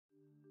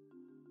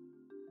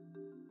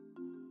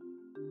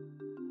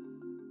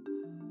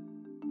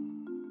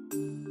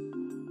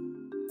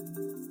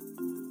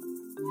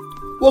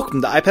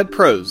Welcome to iPad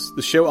Pros,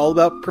 the show all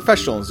about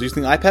professionals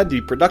using the iPad to be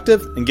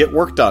productive and get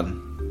work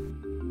done.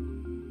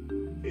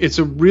 It's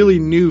a really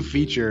new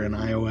feature in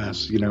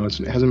iOS.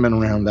 It hasn't been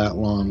around that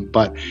long,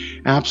 but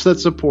apps that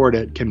support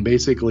it can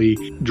basically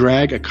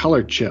drag a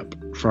color chip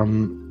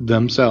from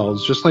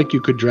themselves, just like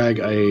you could drag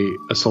a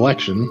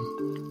selection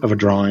of a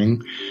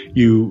drawing.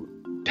 You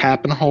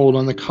tap and hold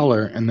on the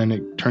color, and then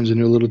it turns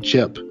into a little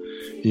chip.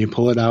 You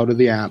pull it out of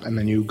the app, and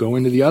then you go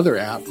into the other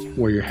app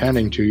where you're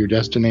heading to, your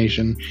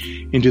destination,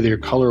 into their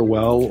color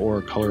well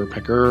or color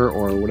picker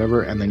or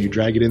whatever, and then you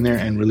drag it in there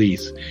and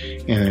release.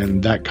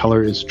 And that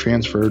color is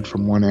transferred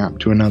from one app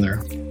to another.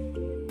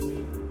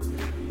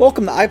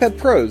 Welcome to iPad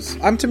Pros.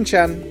 I'm Tim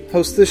Chen,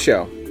 host of the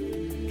show.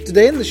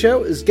 Today in the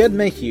show is Ged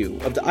Maheux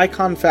of the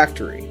Icon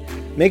Factory,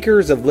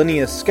 makers of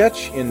Linea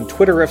Sketch and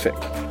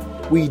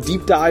Twitterific. We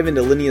deep dive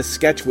into Linea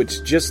Sketch,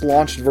 which just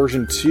launched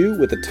version 2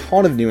 with a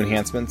ton of new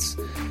enhancements.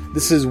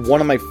 This is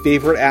one of my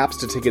favorite apps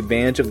to take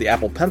advantage of the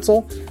Apple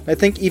Pencil. I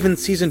think even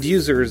seasoned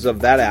users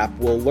of that app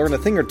will learn a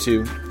thing or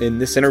two in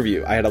this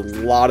interview. I had a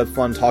lot of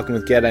fun talking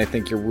with Ged, and I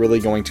think you're really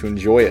going to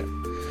enjoy it.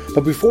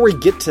 But before we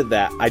get to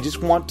that, I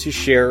just want to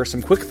share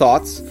some quick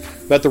thoughts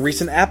about the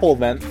recent Apple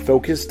event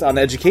focused on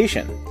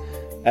education,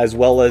 as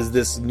well as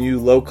this new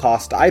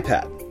low-cost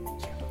iPad.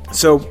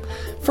 So,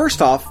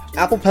 first off,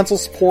 Apple Pencil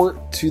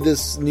support to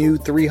this new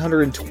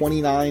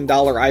 $329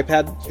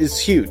 iPad is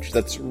huge.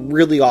 That's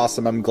really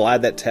awesome. I'm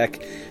glad that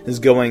tech is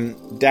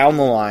going down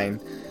the line.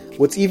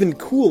 What's even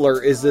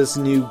cooler is this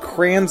new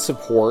crayon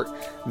support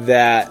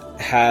that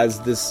has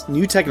this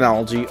new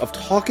technology of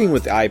talking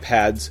with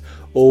iPads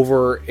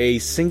over a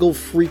single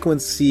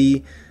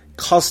frequency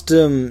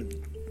custom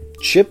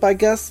chip, I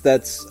guess,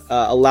 that's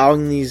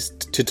allowing these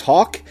to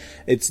talk.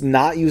 It's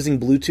not using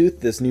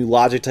Bluetooth, this new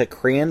Logitech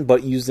Crayon,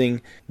 but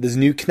using this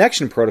new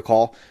connection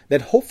protocol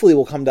that hopefully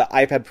will come to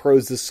iPad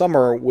Pros this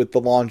summer with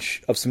the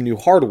launch of some new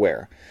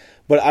hardware.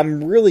 But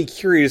I'm really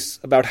curious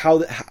about how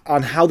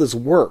this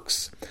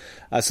works.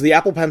 So the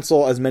Apple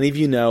Pencil, as many of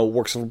you know,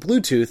 works with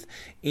Bluetooth,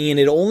 and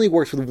it only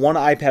works with one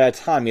iPad at a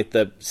time. You have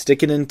to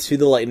stick it into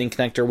the Lightning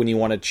connector when you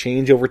want to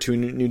change over to a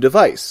new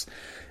device.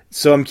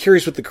 So I'm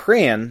curious with the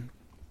Crayon,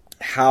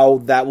 how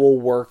that will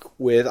work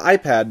with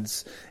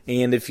iPads,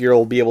 and if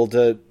you'll be able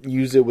to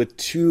use it with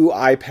two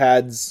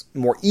iPads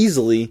more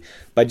easily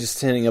by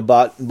just hitting a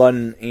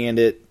button and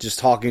it just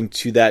talking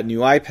to that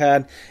new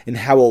iPad, and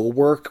how it will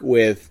work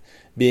with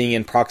being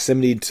in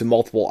proximity to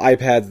multiple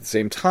iPads at the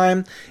same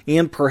time,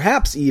 and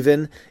perhaps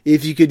even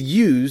if you could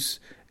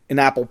use an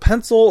Apple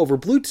Pencil over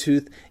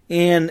Bluetooth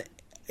and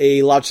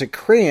a Logitech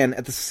Crayon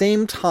at the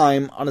same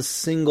time on a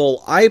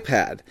single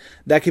iPad.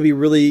 That could be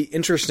really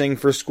interesting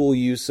for school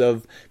use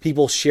of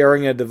people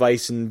sharing a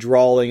device and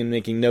drawing and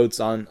making notes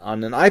on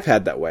an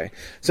iPad that way.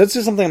 So that's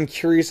just something I'm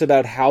curious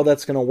about how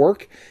that's going to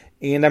work.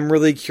 And I'm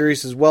really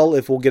curious as well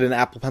if we'll get an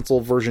Apple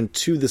Pencil version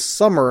 2 this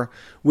summer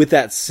with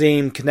that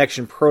same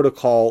connection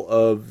protocol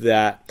of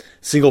that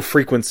single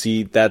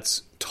frequency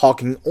that's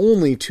talking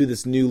only to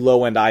this new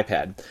low-end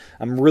iPad.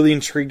 I'm really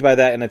intrigued by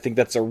that, and I think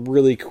that's a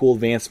really cool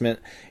advancement.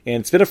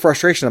 And it's been a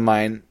frustration of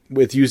mine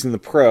with using the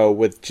Pro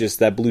with just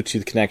that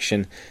Bluetooth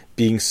connection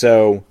being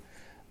so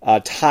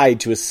tied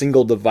to a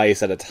single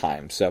device at a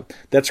time. So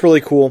that's really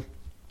cool.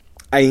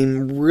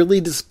 I'm really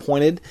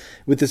disappointed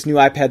with this new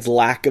iPad's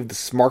lack of the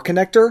smart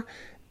connector,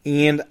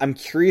 and I'm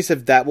curious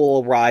if that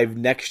will arrive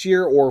next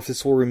year or if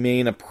this will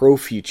remain a Pro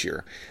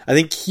feature. I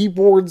think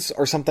keyboards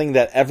are something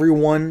that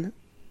everyone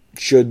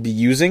should be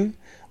using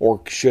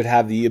or should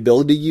have the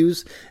ability to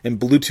use, and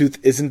Bluetooth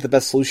isn't the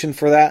best solution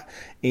for that.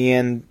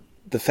 And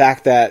the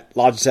fact that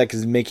Logitech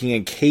is making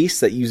a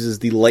case that uses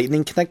the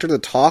Lightning connector to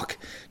talk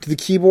to the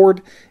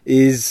keyboard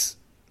is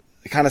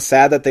kind of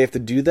sad that they have to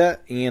do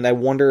that, and I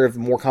wonder if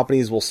more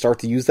companies will start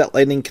to use that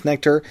Lightning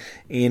connector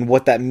and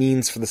what that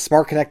means for the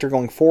smart connector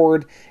going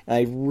forward. And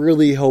I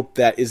really hope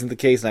that isn't the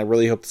case, and I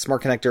really hope the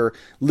smart connector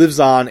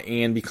lives on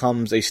and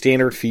becomes a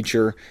standard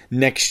feature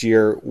next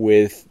year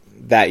with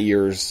that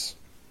year's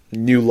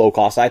new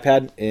low-cost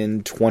iPad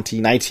in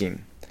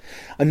 2019.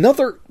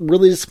 Another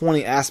really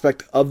disappointing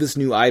aspect of this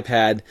new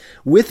iPad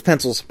with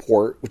pencil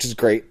support, which is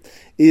great,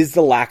 is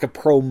the lack of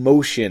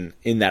ProMotion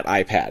in that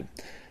iPad.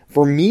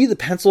 For me, the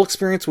pencil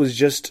experience was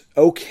just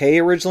okay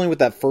originally with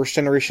that first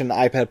generation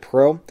iPad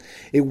Pro.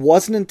 It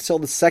wasn't until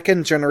the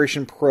second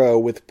generation Pro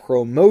with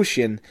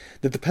ProMotion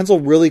that the pencil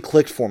really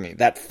clicked for me.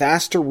 That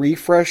faster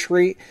refresh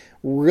rate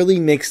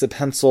really makes the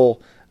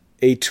pencil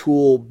a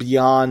tool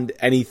beyond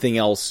anything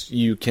else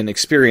you can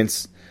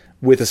experience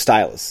with a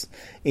stylus.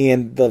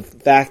 And the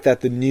fact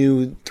that the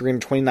new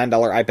 $329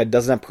 iPad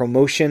doesn't have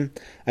ProMotion,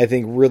 I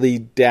think really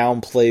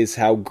downplays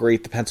how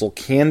great the pencil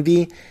can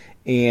be.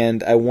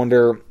 And I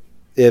wonder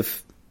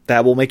if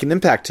that will make an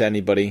impact to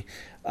anybody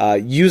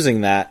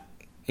using that.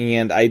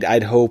 And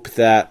I'd hope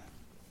that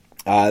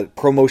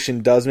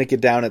ProMotion does make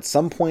it down at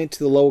some point to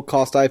the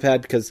low-cost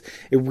iPad, because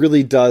it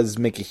really does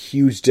make a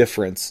huge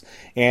difference.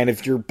 And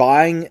if you're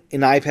buying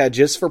an iPad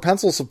just for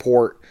pencil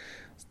support,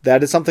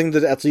 that is something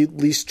to at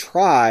least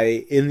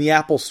try in the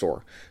Apple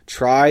Store.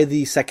 Try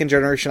the second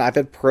generation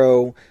iPad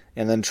Pro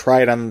and then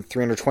try it on the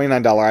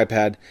 $329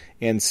 iPad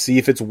and see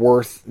if it's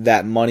worth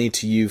that money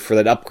to you for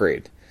that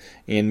upgrade.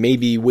 And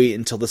maybe wait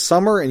until the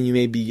summer and you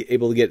may be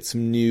able to get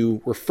some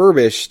new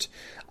refurbished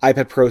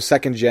iPad Pro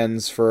second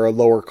gens for a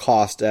lower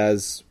cost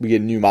as we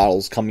get new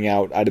models coming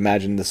out, I'd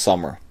imagine, this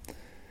summer.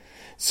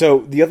 So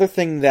the other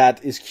thing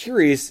that is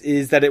curious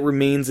is that it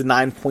remains a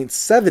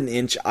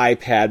 9.7-inch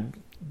iPad,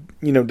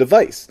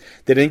 device.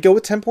 They didn't go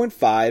with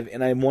 10.5,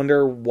 and I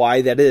wonder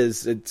why that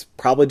is. It's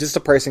probably just a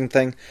pricing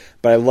thing,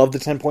 but I love the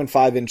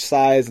 10.5-inch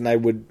size, and I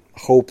would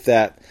hope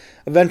that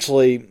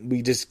eventually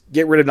we just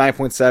get rid of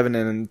 9.7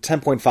 and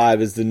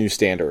 10.5 is the new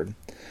standard.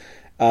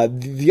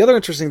 The other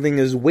interesting thing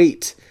is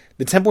weight.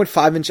 The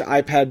 10.5-inch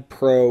iPad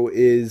Pro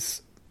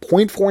is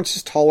 0.4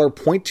 inches taller,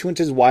 0.2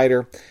 inches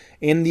wider,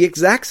 and the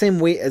exact same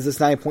weight as this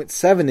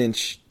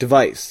 9.7-inch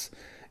device.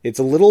 It's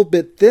a little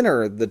bit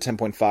thinner, the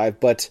 10.5,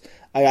 but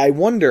I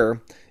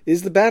wonder,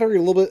 is the battery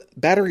a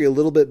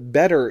little bit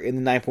better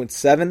in the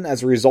 9.7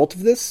 as a result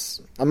of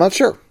this? I'm not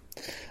sure.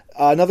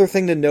 Another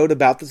thing to note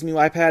about this new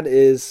iPad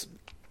is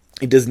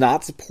it does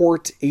not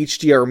support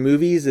HDR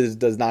movies. It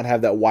does not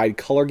have that wide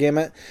color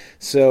gamut.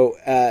 So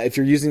if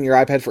you're using your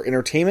iPad for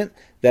entertainment,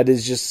 that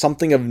is just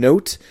something of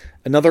note.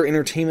 Another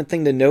entertainment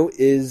thing to note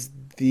is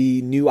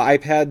the new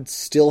iPad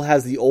still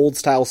has the old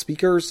style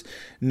speakers,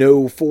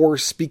 no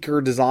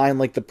 4-speaker design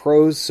like the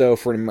Pros. So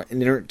from an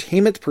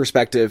entertainment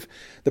perspective,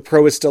 the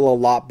Pro is still a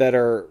lot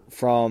better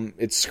from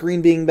its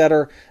screen being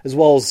better as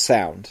well as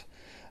sound.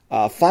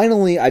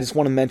 Finally, I just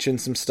want to mention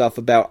some stuff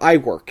about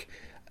iWork.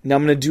 Now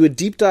I'm going to do a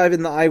deep dive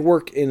in the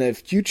iWork in a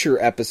future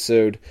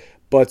episode,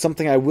 but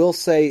something I will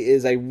say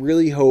is I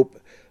really hope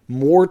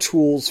more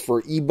tools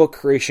for ebook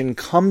creation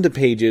come to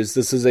Pages.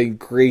 This is a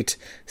great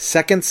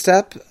second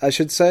step, I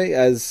should say,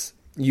 as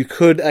you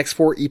could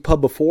export EPUB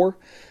before,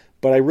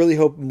 but I really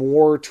hope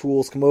more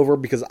tools come over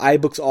because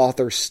iBooks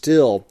Author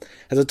still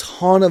has a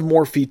ton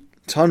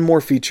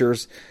more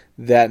features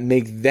that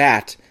make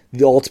that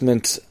the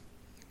ultimate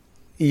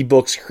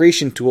ebooks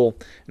creation tool,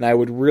 and I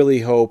would really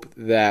hope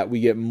that we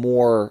get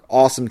more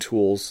awesome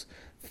tools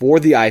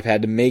for the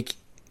iPad to make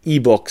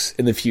ebooks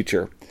in the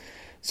future.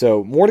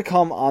 So more to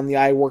come on the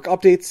iWork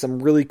updates,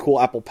 some really cool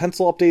Apple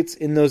Pencil updates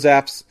in those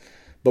apps.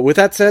 But with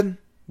that said,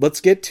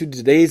 let's get to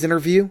today's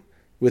interview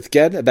with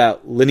Ged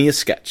about Linea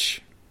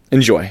Sketch.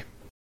 Enjoy.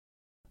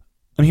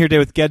 I'm here today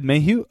with Ged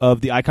Maheux of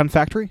the Icon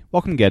Factory.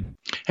 Welcome, Ged.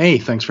 Hey,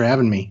 thanks for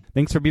having me.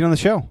 Thanks for being on the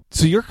show.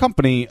 So your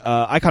company,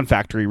 Icon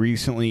Factory,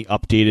 recently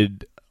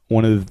updated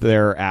one of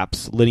their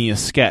apps, Linea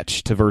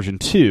Sketch, to version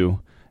 2.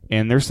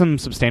 And there's some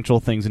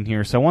substantial things in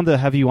here. So I wanted to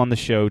have you on the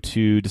show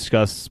to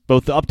discuss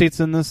both the updates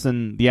in this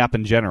and the app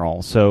in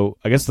general. So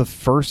I guess the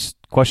first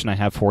question I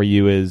have for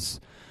you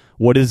is,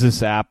 what is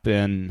this app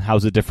and how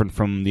is it different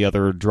from the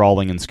other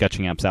drawing and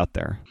sketching apps out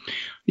there?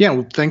 Yeah,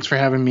 well, thanks for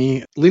having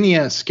me.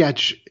 Linea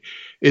Sketch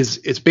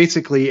it's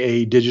basically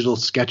a digital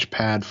sketch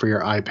pad for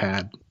your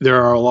iPad.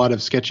 There are a lot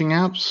of sketching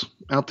apps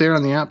out there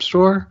on the App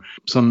Store.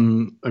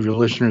 Some of your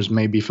listeners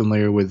may be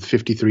familiar with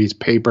 53's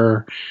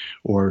Paper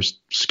or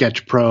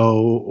Sketch Pro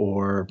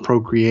or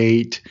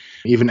Procreate,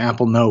 even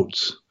Apple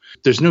Notes.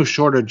 There's no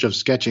shortage of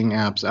sketching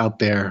apps out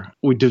there.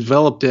 We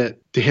developed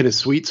it to hit a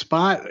sweet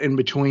spot in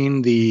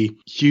between the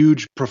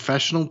huge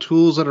professional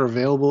tools that are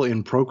available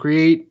in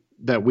Procreate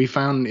that we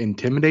found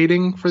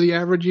intimidating for the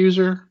average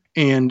user,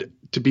 and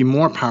to be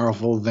more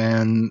powerful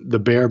than the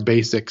bare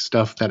basic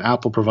stuff that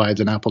Apple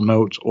provides in Apple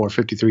Notes or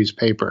 53's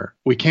Paper.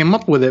 We came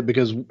up with it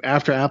because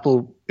after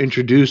Apple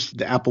introduced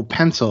the Apple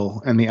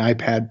Pencil and the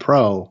iPad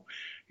Pro,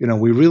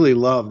 we really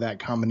love that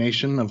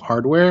combination of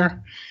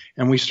hardware,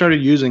 and we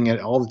started using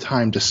it all the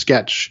time to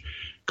sketch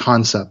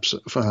concepts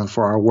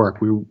for our work.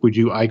 We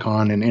do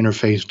icon and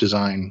interface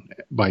design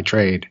by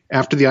trade.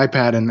 After the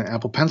iPad and the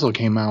Apple Pencil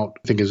came out,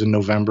 I think it was in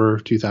November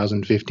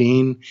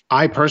 2015,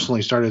 I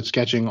personally started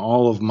sketching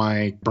all of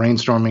my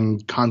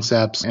brainstorming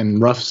concepts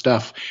and rough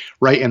stuff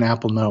right in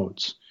Apple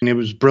Notes. And it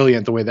was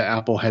brilliant the way that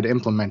Apple had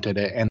implemented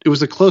it. And it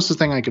was the closest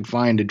thing I could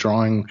find to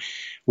drawing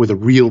with a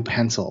real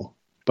pencil,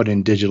 but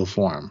in digital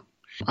form.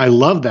 I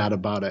loved that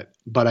about it,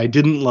 but I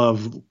didn't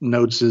love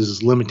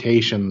Notes'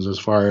 limitations as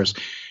far as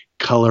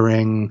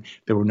coloring.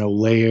 There were no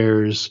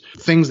layers,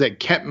 things that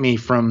kept me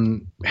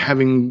from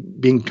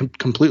being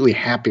completely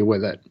happy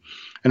with it.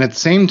 And at the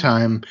same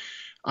time,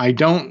 I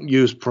don't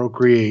use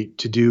Procreate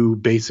to do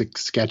basic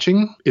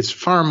sketching. It's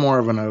far more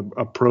of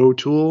a pro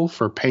tool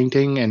for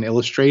painting and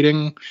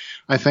illustrating,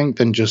 I think,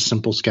 than just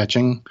simple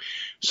sketching.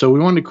 So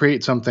we wanted to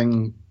create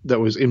something that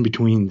was in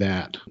between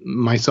that.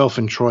 Myself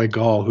and Troy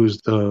Gall,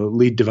 who's the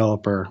lead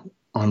developer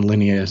on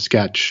Linea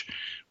Sketch,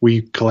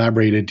 we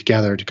collaborated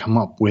together to come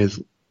up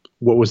with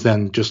what was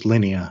then just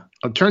Linea.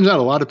 It turns out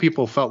a lot of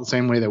people felt the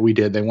same way that we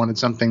did. They wanted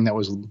something that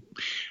was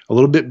a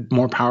little bit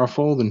more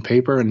powerful than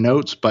Paper and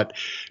Notes, but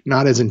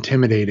not as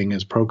intimidating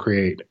as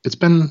Procreate. It's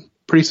been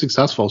pretty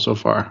successful so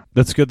far.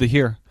 That's good to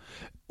hear.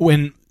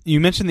 When you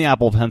mentioned the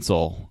Apple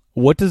Pencil,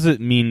 What does it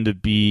mean to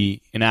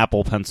be an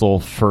Apple Pencil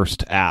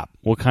first app?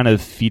 What kind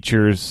of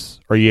features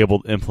are you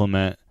able to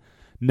implement?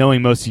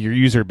 Knowing most of your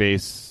user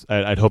base,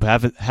 I'd hope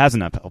has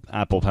an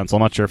Apple Pencil.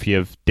 I'm not sure if you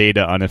have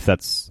data on if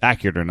that's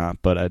accurate or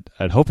not, but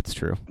I'd hope it's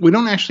true. We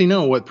don't actually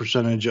know what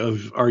percentage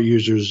of our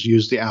users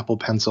use the Apple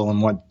Pencil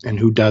and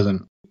who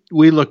doesn't.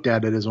 We looked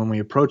at it as when we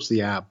approached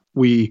the app,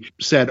 we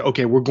said,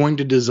 okay, we're going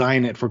to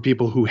design it for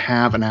people who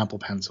have an Apple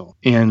Pencil.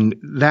 And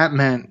that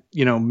meant,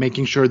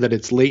 making sure that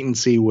its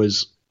latency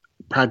was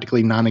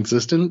practically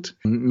non-existent,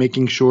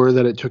 making sure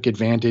that it took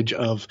advantage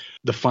of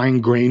the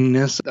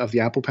fine-grainedness of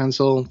the Apple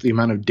Pencil, the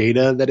amount of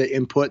data that it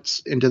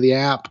inputs into the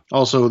app,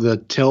 also the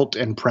tilt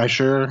and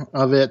pressure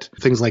of it,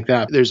 things like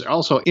that. There's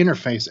also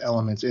interface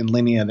elements in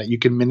Linea that you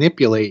can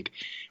manipulate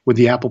with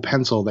the Apple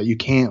Pencil that you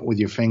can't with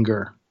your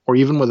finger, or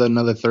even with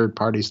another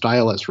third-party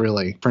stylus,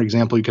 really. For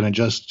example, you can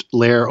adjust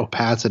layer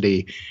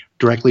opacity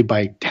directly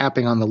by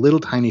tapping on the little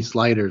tiny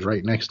sliders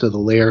right next to the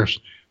layers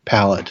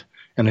palette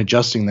and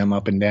adjusting them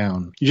up and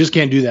down. You just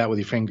can't do that with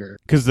your finger.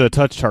 Because the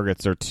touch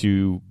targets are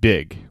too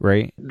big,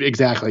 right?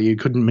 Exactly. You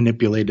couldn't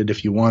manipulate it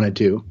if you wanted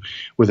to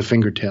with a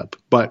fingertip.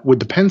 But with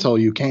the pencil,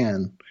 you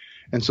can.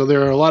 And so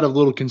there are a lot of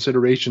little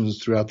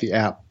considerations throughout the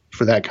app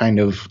for that kind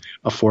of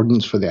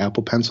affordance for the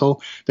Apple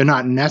Pencil. They're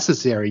not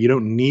necessary. You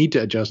don't need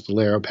to adjust the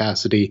layer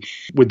opacity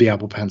with the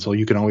Apple Pencil.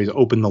 You can always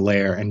open the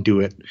layer and do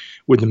it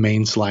with the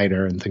main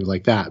slider and things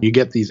like that. You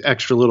get these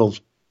extra little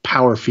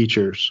power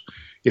features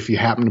if you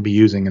happen to be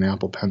using an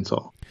Apple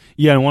Pencil.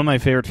 Yeah, and one of my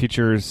favorite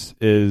features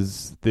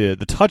is the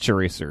touch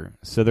eraser.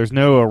 So there's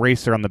no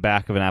eraser on the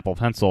back of an Apple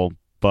Pencil,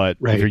 but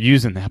if you're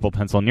using the Apple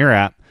Pencil in your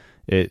app,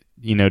 it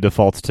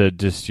defaults to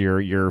just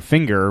your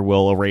finger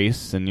will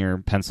erase and your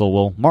pencil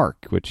will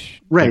mark,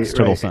 which makes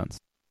total sense.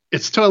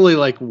 It's totally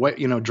like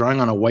drawing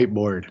on a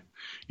whiteboard.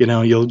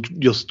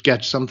 You'll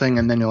sketch something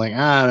and then you're like,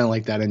 I don't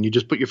like that, and you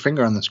just put your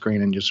finger on the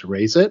screen and just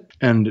erase it,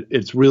 and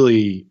it's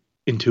really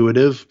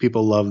intuitive.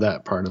 People love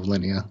that part of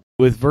Linea.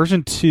 With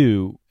version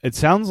 2, it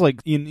sounds like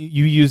you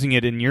using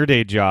it in your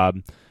day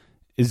job.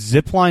 Is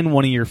Zipline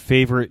one of your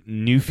favorite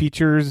new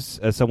features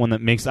as someone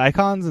that makes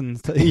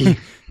icons?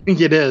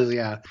 It is,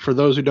 yeah. For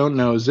those who don't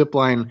know,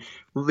 Zipline,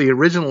 the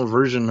original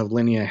version of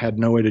Linea had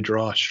no way to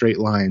draw straight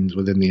lines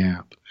within the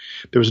app.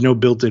 There was no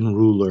built-in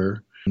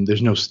ruler.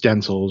 There's no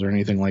stencils or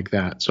anything like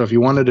that. So if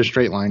you wanted a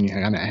straight line, you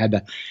kind of had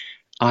to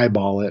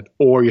eyeball it,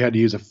 or you had to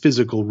use a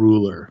physical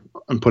ruler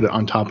and put it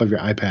on top of your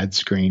iPad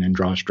screen and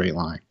draw a straight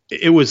line.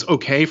 It was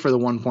okay for the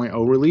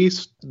 1.0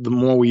 release. The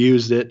more we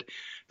used it,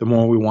 the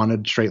more we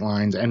wanted straight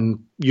lines, and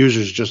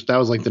users that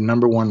was like the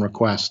number one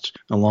request,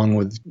 along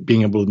with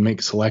being able to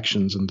make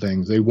selections and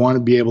things. They want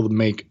to be able to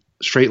make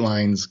straight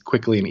lines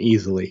quickly and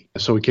easily.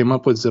 So we came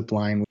up with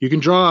Zipline. You can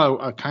draw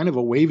a kind of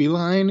a wavy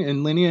line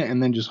in Linea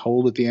and then just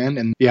hold at the end,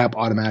 and the app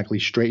automatically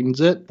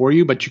straightens it for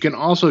you. But you can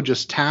also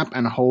just tap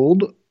and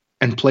hold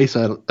and place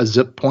a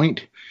zip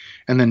point,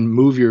 and then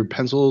move your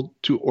pencil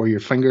or your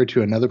finger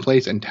to another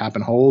place and tap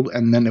and hold,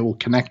 and then it will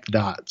connect the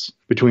dots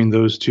between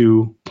those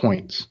 2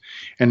 points.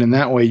 And in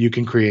that way, you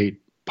can create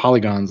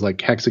polygons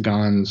like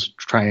hexagons,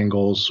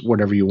 triangles,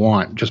 whatever you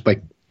want, just by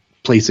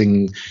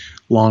placing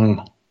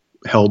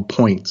long-held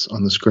points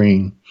on the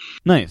screen.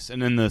 Nice.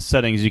 And in the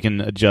settings, you can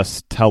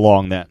adjust how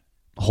long that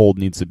hold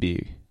needs to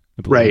be.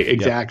 Right,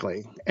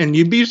 exactly. And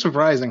you'd be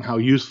surprising how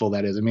useful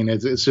that is. I mean,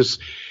 it's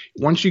just,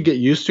 once you get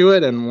used to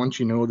it and once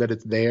you know that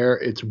it's there,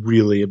 it's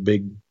really a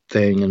big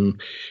thing. And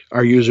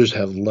our users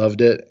have loved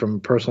it. From a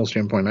personal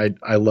standpoint,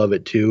 I love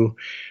it too.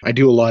 I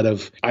do a lot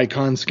of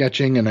icon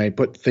sketching, and I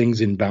put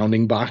things in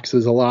bounding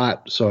boxes a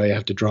lot. So I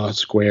have to draw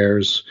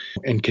squares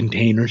and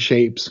container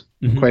shapes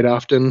quite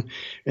often,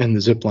 and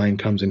the zip line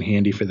comes in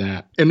handy for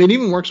that. And it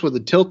even works with a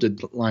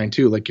tilted line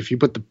too. Like if you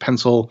put the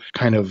pencil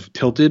kind of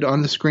tilted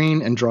on the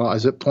screen and draw a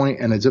zip point,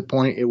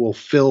 it will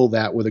fill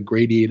that with a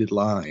gradiated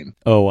line.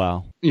 Oh,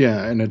 wow.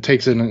 Yeah, and it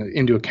takes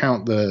into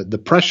account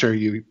the pressure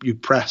you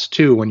press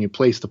too when you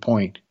place the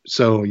point.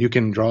 So you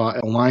can draw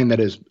a line that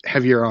is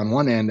heavier on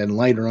one end and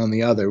lighter on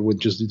the other with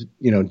just,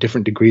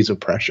 different degrees of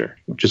pressure,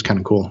 which is kind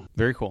of cool.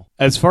 Very cool.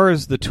 As far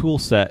as the tool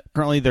set,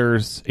 currently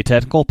there's a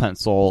technical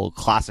pencil,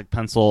 a classic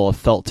pencil, a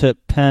felt tip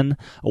pen,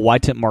 a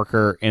wide tip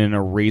marker, and an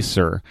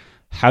eraser.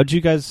 How'd you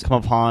guys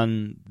come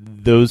upon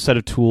those set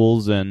of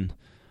tools? And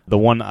the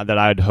one that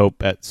I'd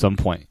hope at some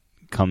point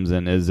comes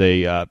in is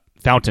a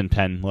fountain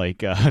pen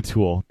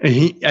tool.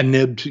 A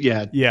nibbed,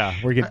 yeah. Yeah,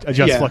 where you can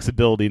adjust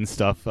flexibility and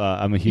stuff.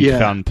 I'm a huge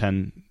fountain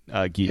pen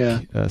geek,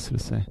 so to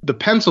say. The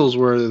pencils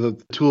were the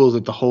tools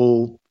that the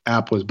whole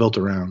app was built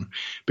around,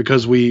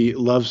 because we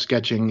love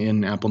sketching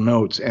in Apple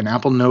Notes, and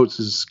Apple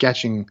Notes'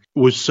 sketching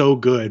was so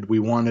good, we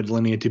wanted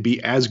Linea to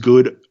be as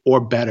good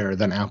or better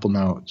than Apple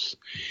Notes.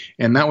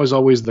 And that was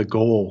always the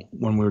goal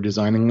when we were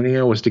designing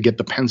Linea, was to get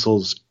the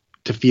pencils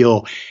to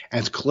feel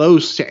as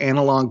close to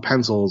analog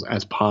pencils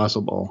as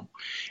possible.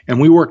 And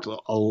we worked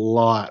a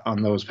lot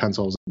on those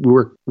pencils. We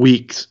worked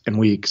weeks and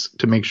weeks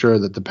to make sure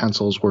that the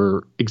pencils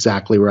were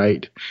exactly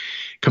right.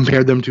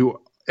 Compared them to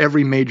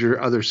every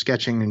major other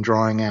sketching and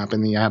drawing app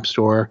in the App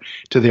Store,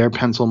 to their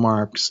pencil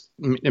marks,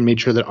 and made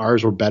sure that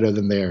ours were better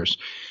than theirs.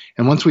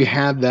 And once we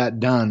had that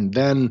done,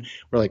 then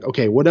we're like,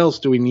 okay, what else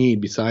do we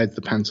need besides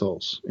the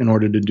pencils in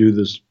order to do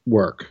this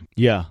work?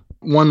 Yeah.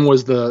 One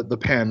was the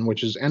pen,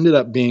 which has ended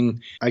up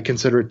being, I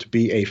consider it to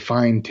be a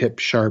fine tip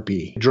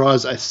Sharpie. It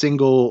draws a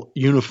single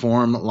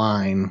uniform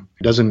line.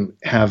 It doesn't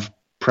have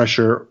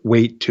pressure,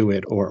 weight to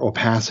it, or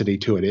opacity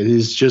to it. It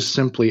is just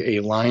simply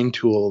a line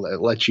tool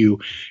that lets you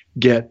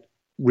get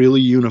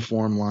really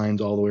uniform lines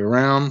all the way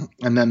around.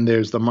 And then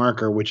there's the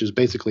marker, which is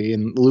basically,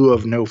 in lieu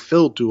of no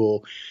fill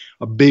tool,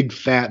 a big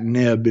fat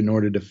nib in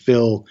order to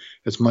fill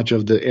as much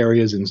of the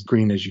areas in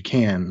screen as you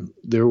can.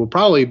 There will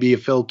probably be a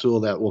fill tool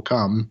that will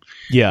come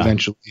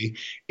eventually.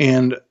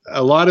 And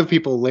a lot of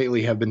people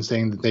lately have been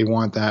saying that they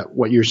want that,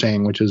 what you're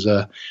saying, which is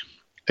a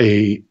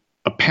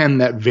pen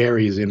that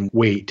varies in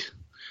weight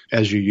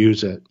as you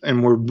use it.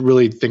 And we're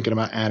really thinking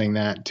about adding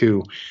that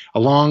too,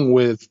 along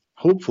with,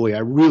 hopefully, I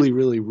really,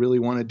 really, really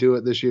want to do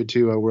it this year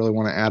too. I really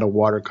want to add a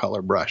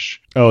watercolor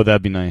brush. Oh,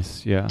 that'd be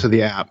nice. Yeah. To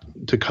the app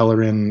to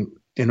color in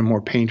a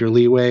more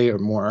painterly way or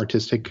more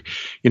artistic,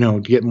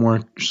 get more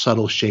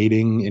subtle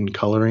shading in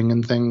coloring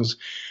and things.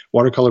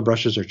 Watercolor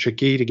brushes are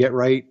tricky to get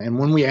right. And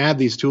when we add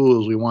these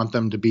tools, we want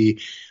them to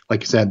be,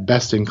 like I said,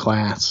 best in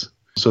class,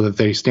 so that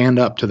they stand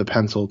up to the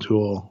pencil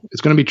tool.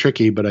 It's going to be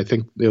tricky, but I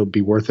think they'll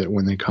be worth it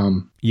when they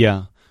come.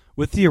 Yeah.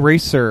 With the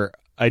eraser,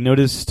 I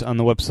noticed on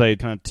the website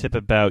kind of tip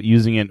about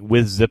using it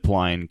with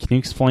Zipline. Can you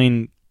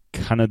explain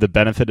kind of the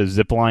benefit of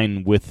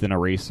Zipline with an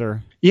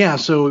eraser? Yeah,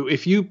 so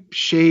if you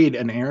shade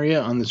an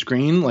area on the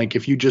screen, like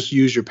if you just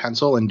use your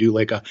pencil and do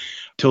like a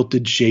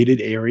tilted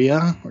shaded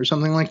area or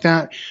something like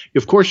that,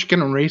 of course you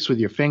can erase with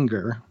your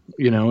finger,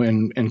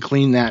 and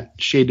clean that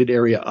shaded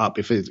area up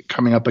if it's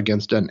coming up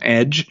against an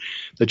edge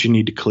that you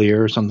need to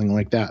clear or something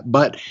like that.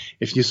 But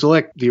if you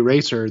select the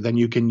eraser, then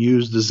you can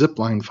use the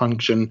Zipline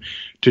function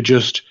to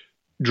just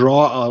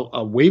draw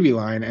a wavy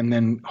line and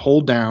then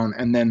hold down,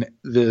 and then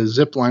the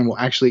zip line will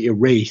actually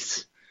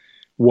erase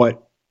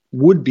what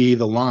would be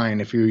the line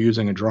if you're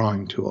using a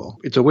drawing tool.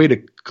 It's a way to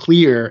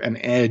clear an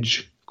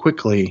edge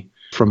quickly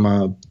from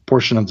a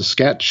portion of the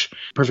sketch,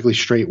 perfectly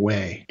straight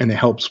way. And it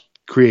helps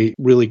create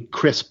really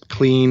crisp,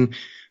 clean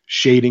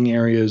shading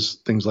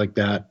areas, things like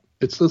that.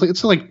 It's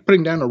like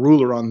putting down a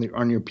ruler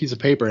on your piece of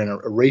paper and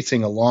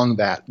erasing along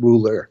that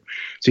ruler,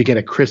 so you get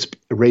a crisp,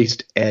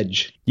 erased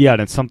edge. Yeah,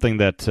 and it's something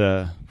that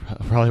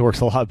probably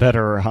works a lot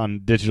better on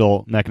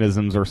digital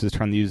mechanisms versus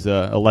trying to use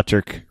an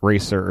electric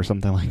eraser or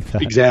something like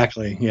that.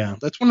 Exactly, yeah.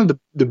 That's one of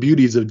the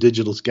beauties of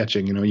digital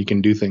sketching. You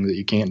can do things that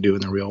you can't do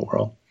in the real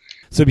world.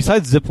 So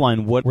besides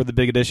Zipline, what were the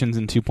big additions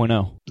in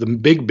 2.0? The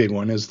big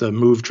one is the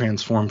Move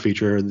Transform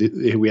feature.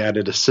 We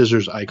added a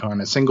scissors icon,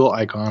 a single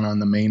icon on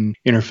the main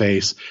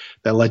interface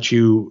that lets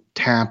you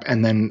tap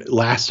and then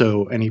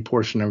lasso any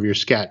portion of your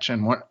sketch.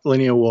 And what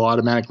Linea will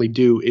automatically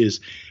do is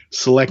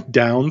select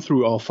down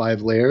through all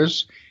 5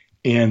 layers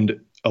and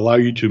allow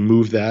you to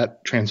move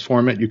that,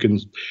 transform it. You can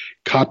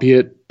copy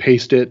it,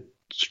 paste it,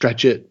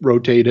 stretch it,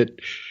 rotate it,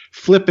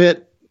 flip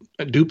it,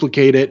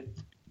 duplicate it,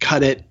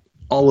 cut it,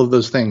 all of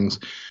those things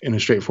in a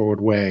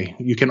straightforward way.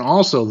 You can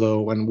also,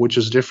 though, and which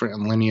is different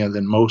in Linea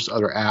than most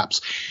other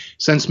apps,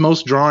 since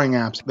most drawing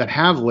apps that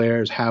have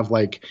layers have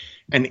like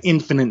an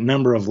infinite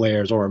number of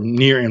layers or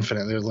near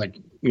infinite. There's like,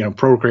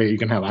 Procreate, you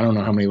can have, I don't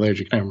know how many layers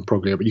you can have in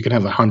Procreate, but you can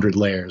have 100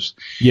 layers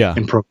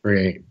in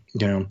Procreate.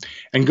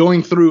 And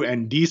going through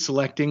and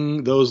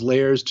deselecting those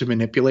layers to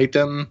manipulate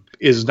them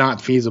is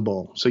not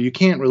feasible. So you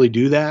can't really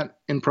do that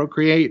in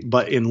Procreate,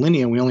 but in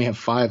Linea, we only have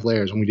 5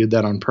 layers, and we did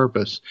that on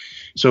purpose.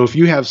 So if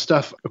you have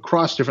stuff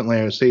across different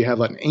layers, say you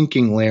have an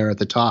inking layer at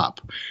the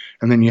top,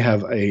 and then you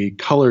have a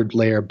colored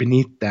layer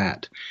beneath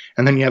that,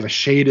 and then you have a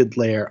shaded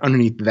layer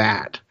underneath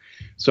that.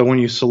 So when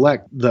you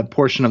select the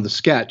portion of the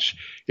sketch,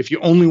 if you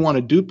only want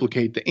to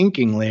duplicate the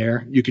inking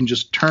layer, you can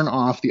just turn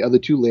off the other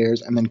 2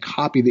 layers and then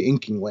copy the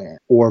inking layer,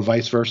 or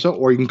vice versa.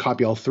 Or you can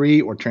copy all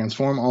 3 or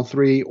transform all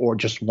 3 or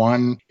just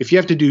one. If you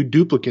have to do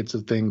duplicates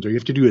of things, or you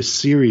have to do a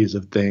series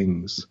of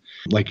things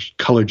like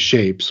colored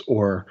shapes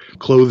or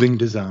clothing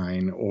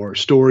design or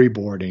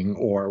storyboarding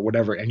or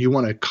whatever, and you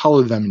want to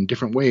color them in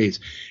different ways,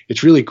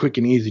 it's really quick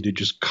and easy to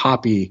just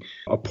copy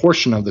a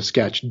portion of the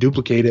sketch,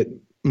 duplicate it,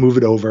 move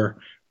it over,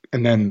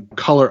 and then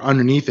color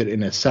underneath it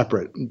in a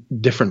separate,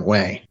 different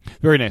way.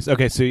 Very nice.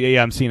 Okay, so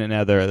yeah, I'm seeing it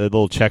now there, the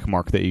little check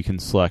mark that you can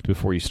select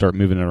before you start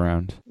moving it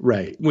around.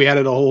 Right. We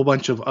added a whole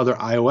bunch of other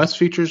iOS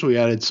features. We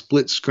added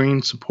split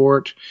screen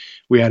support.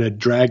 We added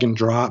drag and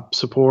drop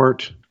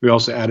support. We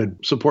also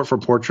added support for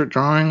portrait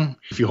drawing.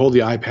 If you hold the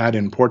iPad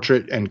in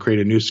portrait and create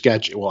a new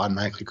sketch, it will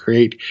automatically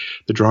create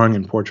the drawing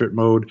in portrait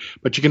mode.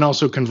 But you can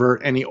also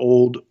convert any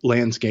old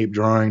landscape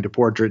drawing to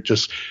portrait.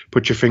 Just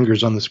put your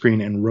fingers on the screen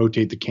and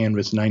rotate the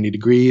canvas 90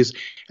 degrees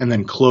and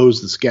then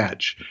close the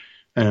sketch.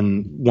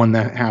 And when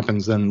that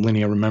happens, then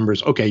Linea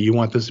remembers, okay, you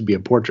want this to be a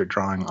portrait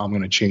drawing. I'm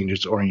going to change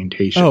its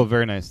orientation. Oh,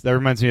 very nice. That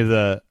reminds me of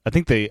the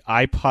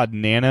iPod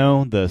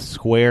Nano, the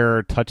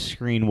square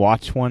touchscreen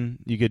watch one.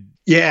 You could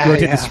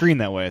rotate the screen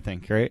that way, I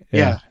think, right?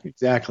 Yeah,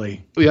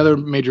 exactly. The other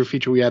major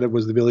feature we added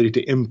was the ability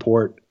to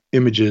import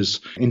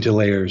images into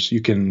layers.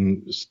 You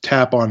can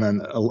tap on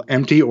an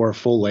empty or a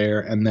full layer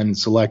and then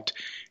select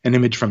an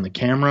image from the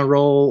camera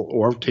roll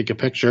or take a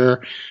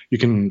picture. You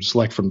can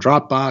select from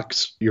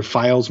Dropbox, your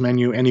files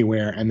menu,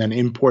 anywhere, and then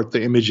import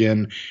the image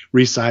in,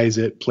 resize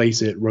it,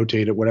 place it,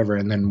 rotate it, whatever.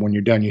 And then when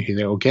you're done, you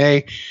hit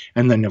OK.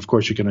 And then, of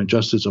course, you can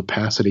adjust its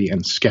opacity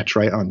and sketch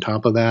right on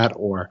top of that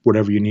or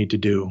whatever you need to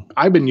do.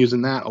 I've been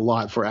using that a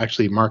lot for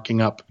actually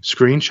marking up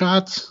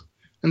screenshots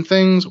and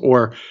things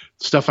or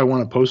stuff I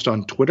want to post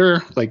on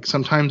Twitter. Like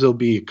sometimes there'll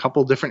be a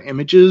couple different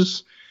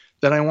images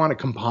that I want to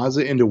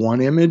composite into one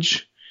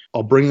image.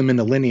 I'll bring them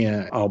into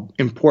Linea. I'll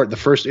import the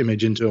first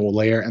image into a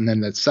layer and then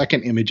the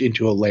second image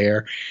into a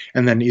layer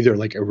and then either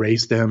like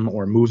erase them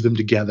or move them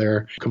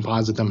together,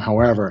 composite them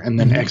however, and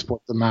then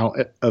export them out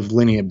of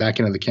Linea back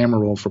into the camera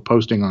roll for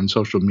posting on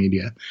social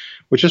media,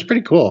 which is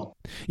pretty cool.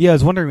 Yeah, I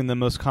was wondering the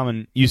most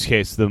common use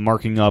case, the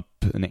marking up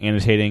and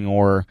annotating,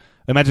 or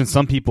I imagine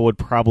some people would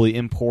probably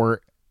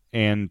import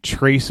and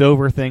trace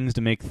over things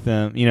to make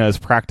them, as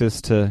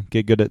practice to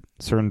get good at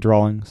certain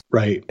drawings.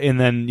 Right. And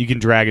then you can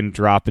drag and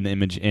drop an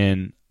image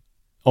in.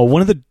 Oh,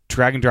 one of the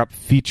drag and drop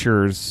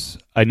features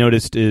I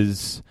noticed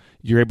is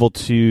you're able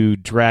to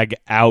drag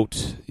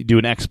out, do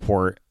an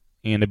export,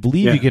 and I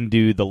believe you can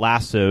do the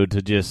lasso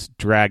to just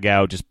drag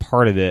out just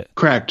part of it.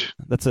 Correct.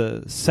 That's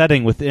a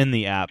setting within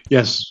the app.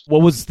 Yes.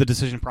 What was the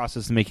decision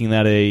process in making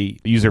that a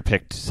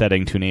user-picked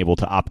setting to enable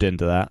to opt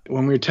into that?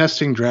 When we were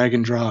testing drag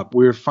and drop,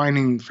 we were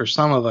finding for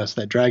some of us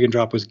that drag and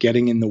drop was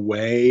getting in the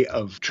way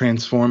of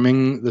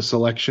transforming the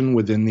selection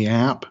within the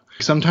app.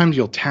 Sometimes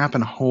you'll tap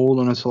and hold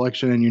on a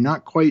selection and you're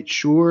not quite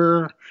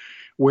sure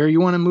where you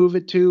want to move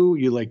it to.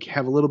 You like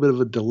have a little bit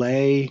of a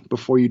delay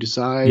before you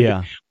decide.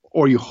 Yeah.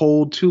 Or you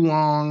hold too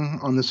long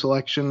on the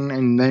selection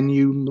and then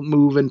you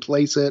move and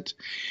place it.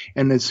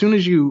 And as soon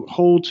as you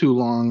hold too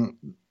long,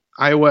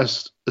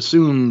 iOS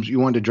assumes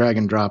you want to drag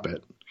and drop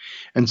it.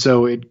 And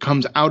so it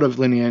comes out of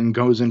Linea and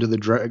goes into the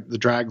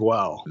drag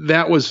well.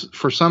 That was,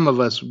 for some of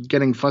us,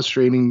 getting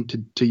frustrating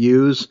to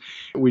use.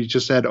 We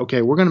just said,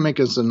 okay, we're going to make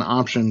this an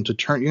option to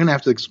turn. You're going to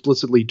have to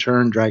explicitly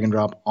turn drag and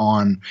drop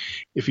on.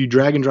 If you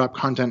drag and drop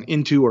content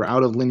into or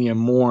out of Linea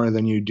more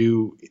than you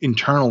do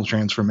internal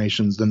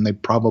transformations, then they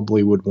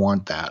probably would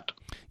want that.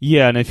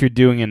 Yeah, and if you're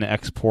doing an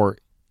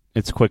export,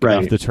 it's quick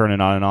enough to turn it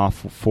on and off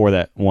for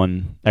that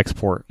one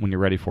export when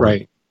you're ready for it.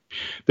 Right.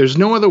 There's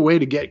no other way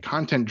to get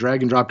content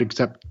drag and dropped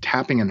except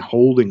tapping and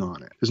holding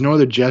on it. There's no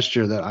other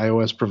gesture that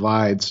iOS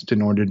provides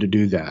in order to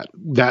do that.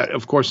 That,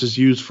 of course, is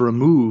used for a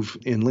move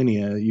in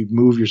Linea. You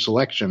move your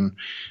selection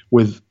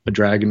with a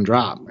drag and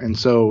drop. And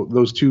so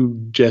those two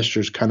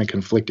gestures kind of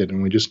conflicted,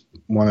 and we just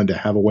wanted to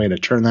have a way to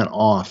turn that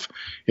off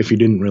if you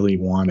didn't really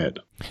want it.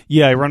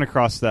 Yeah, I run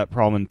across that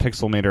problem in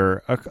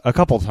Pixelmator a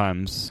couple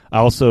times. I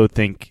also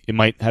think it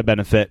might have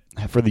benefit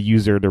for the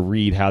user to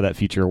read how that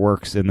feature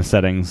works in the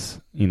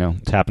settings,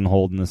 tap and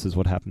hold, and this is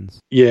what happens.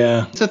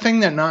 Yeah, it's a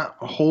thing that not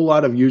a whole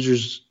lot of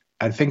users,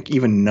 I think,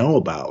 even know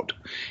about.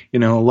 A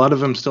lot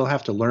of them still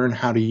have to learn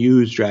how to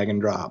use drag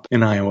and drop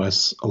in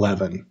iOS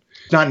 11.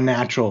 It's not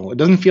natural. It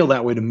doesn't feel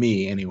that way to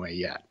me anyway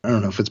yet. I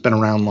don't know if it's been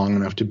around long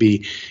enough to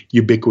be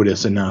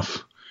ubiquitous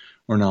enough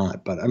or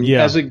not, but I mean,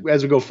 as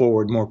we go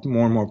forward, more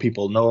and more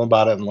people know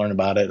about it and learn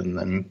about it, and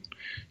then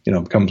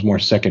it becomes more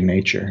second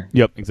nature.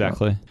 Yep,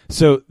 exactly.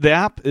 So the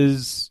app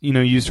is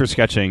used for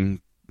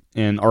sketching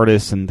and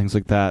artists and things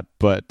like that.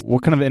 But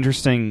what kind of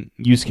interesting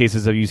use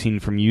cases have you seen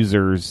from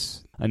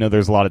users? I know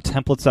there's a lot of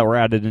templates that were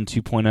added in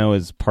 2.0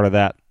 as part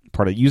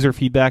of user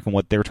feedback and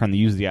what they were trying to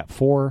use the app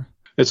for.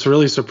 It's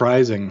really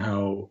surprising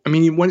how,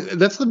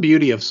 that's the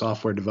beauty of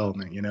software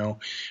development,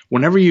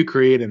 Whenever you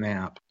create an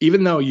app,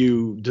 even though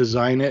you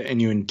design it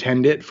and you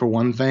intend it for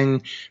one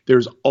thing,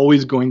 there's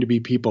always going to be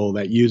people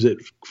that use it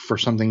for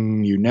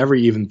something you never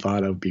even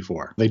thought of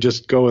before. They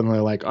just go and they're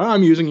like, oh,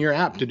 I'm using your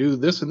app to do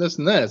this and this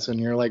and this. And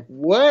you're like,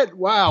 what?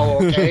 Wow,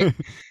 okay.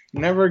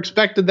 Never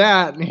expected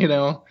that,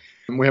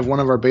 And we have one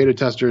of our beta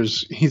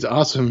testers. He's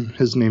awesome.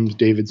 His name's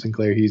David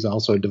Sinclair. He's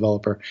also a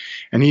developer.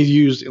 And he's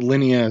used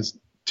Linea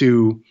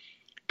to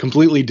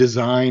completely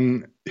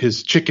design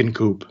his chicken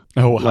coop.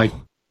 Oh, wow. Like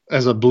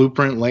as a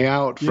blueprint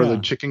layout for the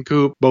chicken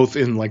coop, both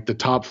in like the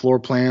top floor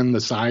plan, the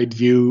side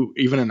view,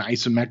 even an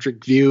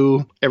isometric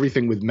view,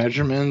 everything with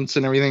measurements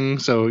and everything.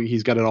 So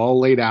he's got it all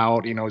laid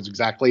out, it's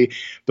exactly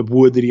the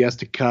wood that he has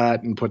to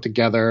cut and put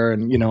together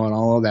and, and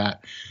all of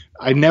that.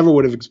 I never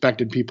would have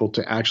expected people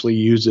to actually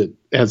use it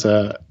as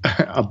a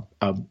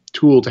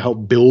tool to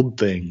help build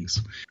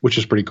things, which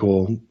is pretty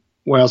cool.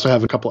 We also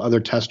have a couple other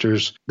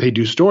testers. They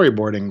do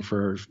storyboarding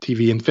for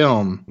TV and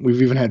film.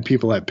 We've even had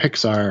people at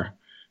Pixar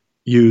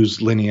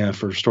use Linea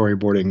for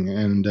storyboarding,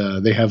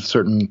 and they have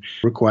certain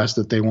requests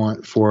that they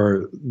want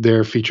for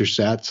their feature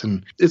sets.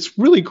 And it's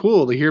really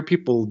cool to hear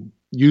people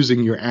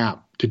using your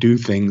app to do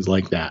things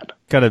like that.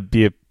 Gotta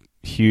be a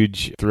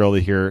huge thrill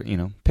to hear,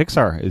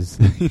 Pixar is,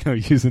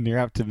 using your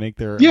app to make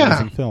their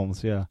amazing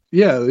films. Yeah.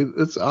 Yeah,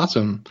 it's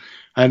awesome.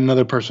 I had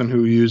another person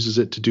who uses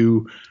it to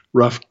do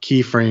rough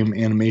keyframe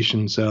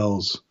animation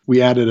cells.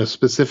 We added a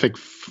specific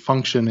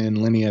function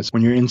in Linea.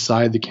 When you're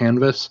inside the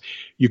canvas,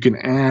 you can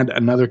add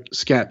another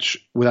sketch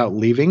without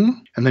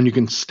leaving, and then you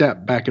can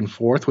step back and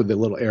forth with the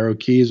little arrow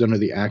keys under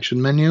the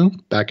action menu,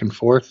 back and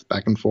forth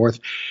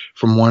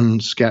from one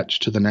sketch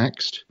to the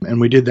next.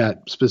 And we did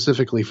that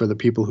specifically for the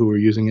people who were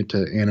using it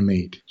to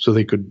animate, so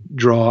they could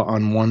draw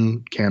on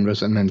one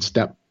canvas and then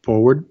step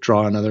forward,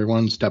 draw another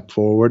one, step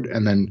forward,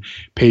 and then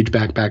page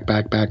back,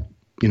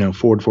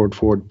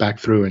 forward, back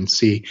through, and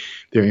see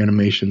their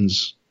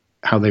animations,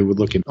 how they would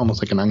look in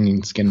almost like an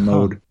onion skin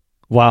mode.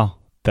 Wow,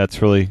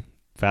 that's really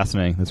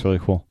fascinating. That's really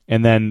cool.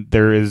 And then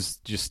there is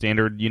just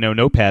standard,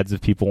 notepads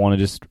if people want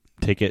to just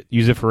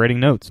use it for writing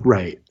notes.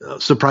 Right.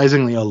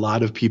 Surprisingly, a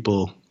lot of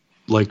people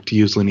like to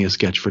use Linea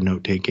Sketch for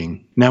note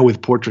taking. Now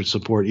with portrait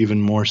support,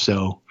 even more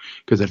so,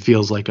 because it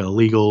feels like a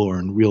legal or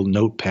a real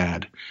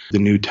notepad. The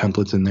new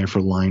templates in there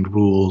for lined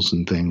rules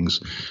and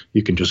things.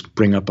 You can just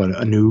bring up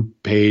a new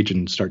page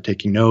and start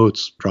taking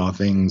notes, draw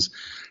things.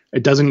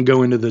 It doesn't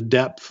go into the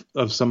depth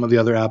of some of the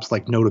other apps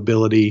like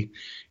Notability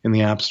in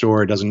the App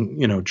Store. It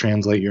doesn't,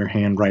 translate your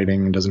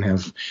handwriting. It doesn't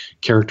have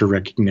character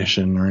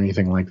recognition or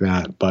anything like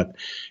that. But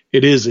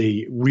it is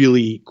a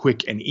really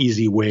quick and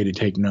easy way to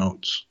take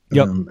notes.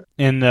 Yep.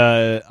 And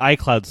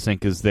iCloud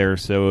Sync is there,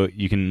 so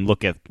you can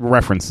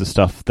reference the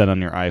stuff then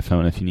on your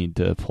iPhone if you need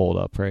to pull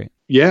it up, right?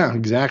 Yeah,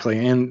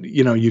 exactly. And,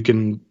 you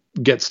can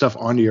get stuff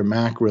onto your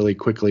Mac really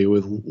quickly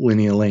with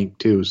Linea Link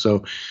too.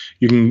 So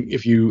you can,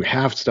 if you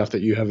have stuff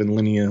that you have in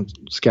Linea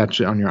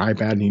Sketch on your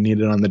iPad and you need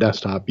it on the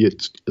desktop,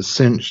 it's a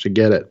cinch to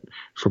get it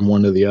from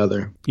one to the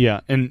other. Yeah,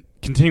 and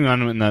continuing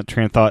on in that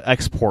train of thought,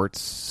 exports.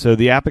 So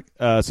the app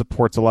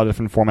supports a lot of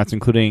different formats,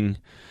 including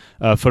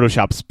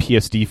Photoshop's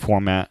PSD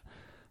format.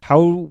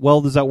 How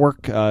well does that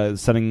work,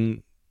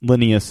 setting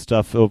Linea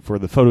stuff over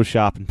the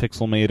Photoshop and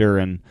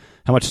Pixelmator, and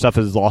how much stuff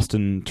is lost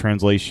in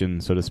translation,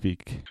 so to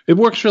speak? It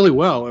works really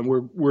well, and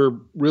we're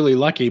really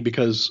lucky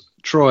because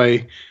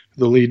Troy,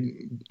 the lead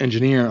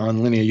engineer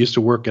on Linea, used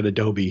to work at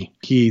Adobe.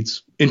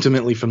 He's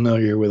intimately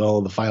familiar with all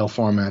of the file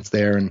formats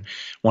there and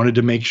wanted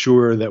to make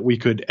sure that we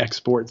could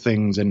export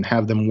things and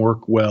have them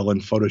work well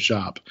in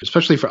Photoshop.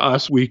 Especially for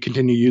us, we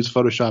continue to use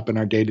Photoshop in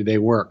our day-to-day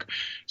work.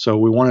 So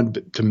we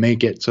wanted to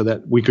make it so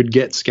that we could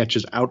get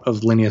sketches out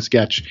of Linea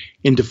Sketch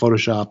into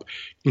Photoshop,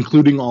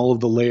 including all of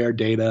the layer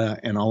data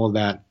and all of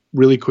that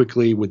really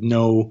quickly with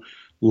no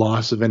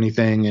loss of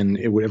anything, and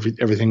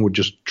everything would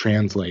just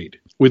translate.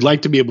 We'd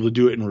like to be able to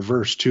do it in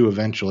reverse too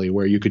eventually,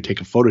 where you could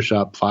take a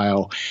Photoshop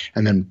file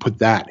and then put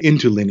that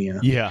into Linea.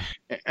 Yeah.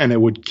 And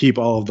it would keep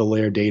all of the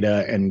layer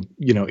data, and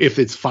if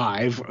it's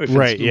 5, if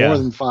right, it's more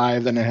than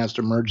 5, then it has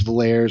to merge the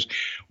layers,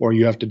 or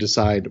you have to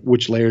decide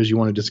which layers you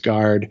want to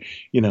discard,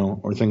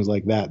 or things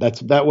like that.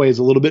 That way is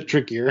a little bit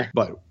trickier,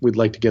 but we'd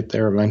like to get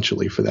there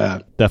eventually for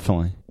that.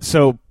 Definitely.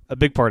 So a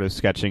big part of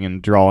sketching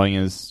and drawing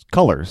is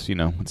colors.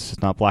 It's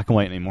just not black and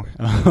white anymore.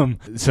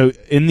 So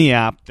in the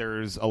app,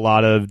 there's a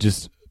lot of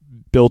just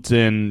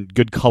built-in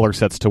good color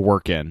sets to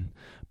work in.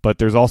 But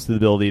there's also the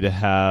ability to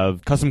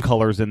have custom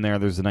colors in there.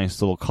 There's a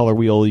nice little color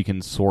wheel. You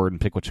can sort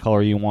and pick which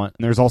color you want.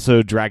 And there's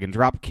also drag and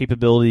drop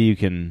capability. You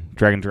can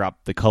drag and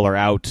drop the color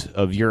out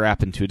of your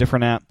app into a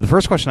different app. The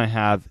first question I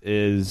have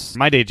is,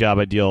 my day job,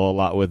 I deal a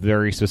lot with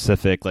very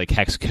specific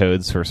hex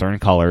codes for certain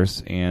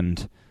colors.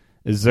 And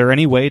is there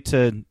any way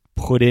to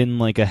put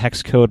in a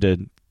hex code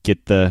to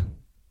get the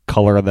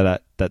color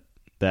that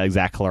the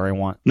exact color I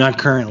want? Not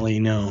currently,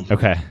 no.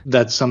 Okay.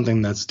 That's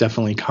something that's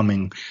definitely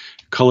coming.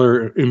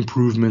 Color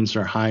improvements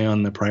are high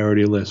on the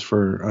priority list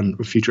for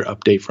a future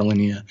update for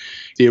Linea.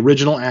 The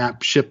original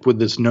app shipped with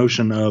this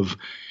notion of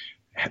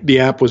the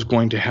app was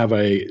going to have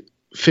a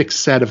fixed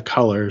set of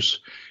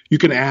colors. You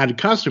can add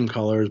custom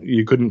colors.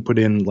 You couldn't put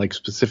in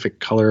specific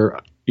color,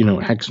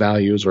 hex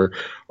values or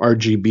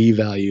RGB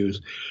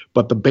values,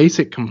 but the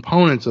basic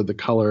components of the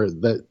color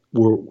that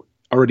were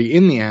already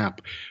in the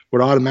app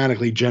would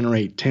automatically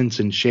generate tints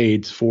and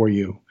shades for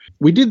you.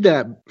 We did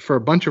that for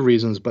a bunch of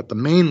reasons, but the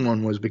main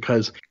one was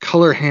because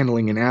color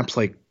handling in apps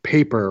like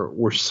Paper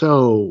were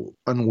so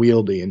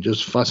unwieldy and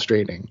just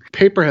frustrating.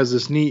 Paper has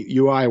this neat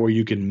UI where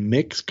you can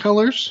mix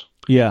colors.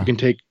 Yeah. You can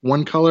take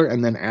one color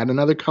and then add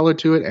another color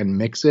to it and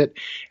mix it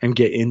and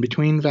get in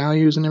between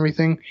values and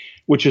everything,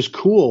 which is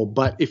cool.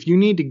 But if you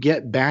need to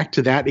get back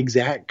to that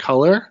exact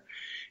color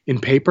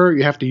in Paper,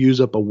 you have to use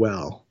up a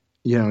well.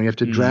 You have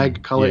to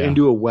drag color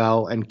into a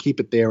well and keep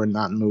it there and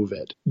not move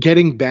it.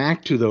 Getting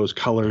back to those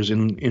colors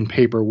in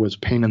Paper was a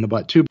pain in the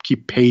butt too.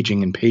 Keep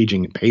paging and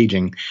paging and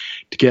paging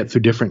to get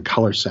through different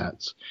color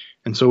sets.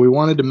 And so we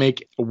wanted to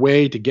make a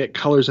way to get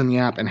colors in the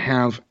app and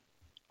have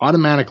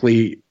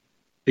automatically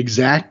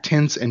exact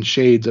tints and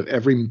shades of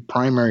every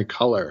primary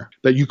color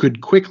that you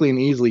could quickly and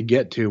easily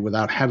get to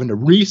without having to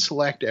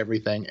reselect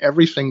everything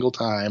every single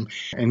time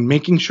and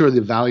making sure the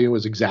value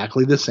was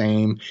exactly the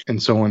same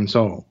and so on and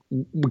so.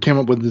 We came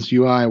up with this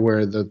UI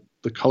where the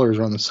colors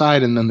are on the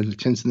side and then the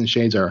tints and the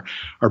shades are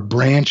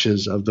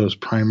branches of those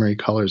primary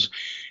colors.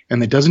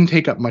 And it doesn't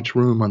take up much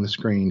room on the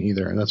screen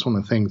either. And that's one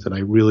of the things that I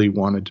really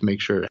wanted to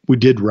make sure we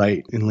did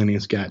right in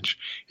Linea Sketch.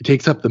 It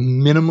takes up the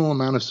minimal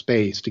amount of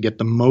space to get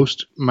the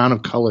most amount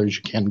of colors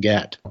you can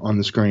get on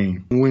the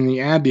screen. When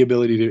you add the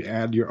ability to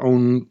add your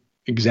own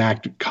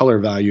exact color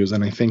values,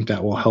 and I think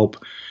that will help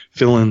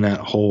fill in that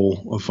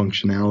hole of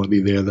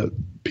functionality there that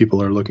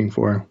people are looking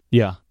for.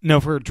 Yeah. No,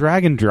 for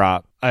drag and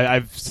drop,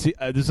 I've seen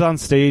this was on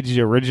stage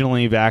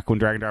originally back when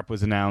drag and drop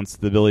was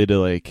announced, the ability to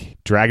like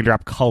drag and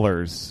drop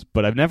colors,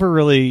 but I've never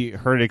really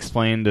heard it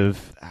explained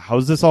of how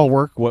does this all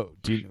work? What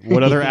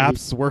other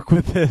apps work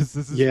with this?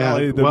 This is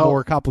probably the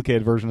more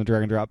complicated version of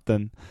drag and drop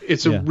than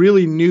it's a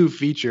really new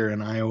feature in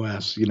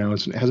iOS.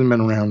 It hasn't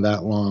been around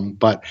that long,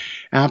 but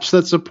apps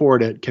that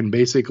support it can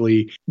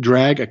basically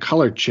drag a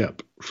color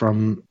chip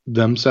from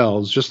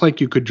themselves, just like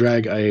you could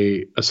drag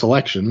a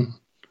selection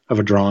of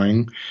a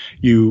drawing.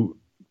 You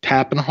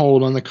tap and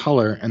hold on the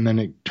color, and then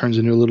it turns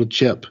into a little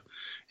chip,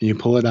 and you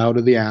pull it out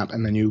of the app,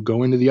 and then you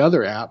go into the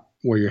other app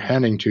where you're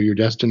heading to, your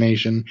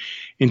destination,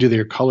 into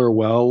their color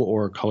well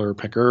or color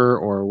picker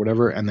or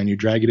whatever, and then you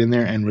drag it in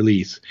there and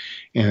release.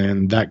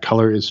 And that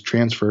color is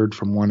transferred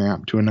from one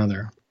app to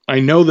another. I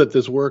know that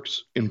this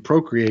works in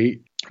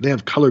Procreate. They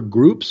have color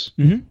groups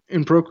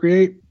in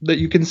Procreate that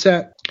you can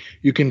set.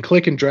 You can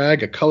click and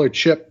drag a color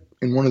chip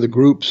in one of the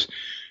groups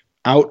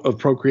out of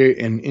Procreate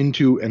and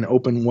into an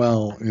open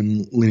well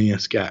in Linea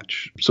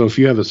Sketch. So if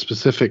you have a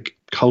specific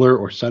color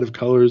or set of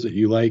colors that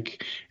you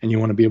like and you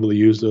want to be able to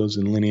use those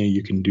in Linea,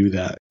 you can do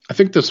that. I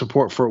think the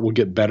support for it will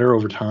get better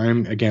over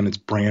time. Again, it's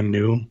brand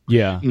new.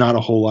 Yeah. Not a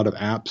whole lot of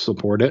apps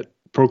support it.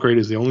 Procreate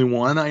is the only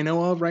one I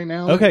know of right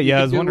now. Okay, yeah,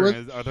 I was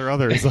wondering, are there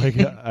others? Like,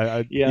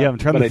 I'm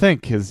trying to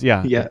think, because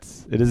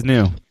it is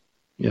new.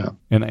 Yeah,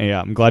 and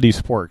I'm glad you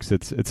support,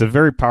 because it's a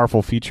very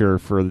powerful feature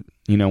for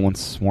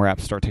once more apps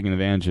start taking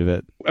advantage of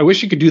it. I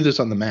wish you could do this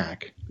on the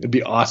Mac. It'd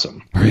be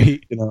awesome,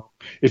 right?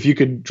 If you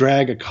could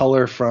drag a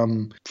color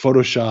from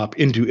Photoshop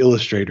into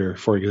Illustrator,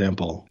 for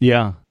example.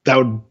 Yeah, that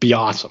would be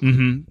awesome.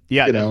 Mm-hmm.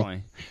 Yeah,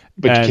 definitely.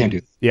 But you can't do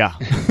that. Yeah.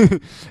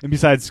 And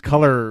besides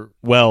color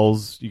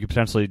wells, you could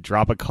potentially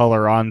drop a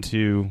color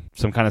onto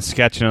some kind of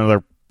sketch in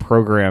another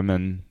program,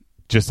 and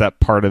just that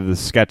part of the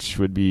sketch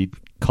would be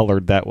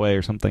colored that way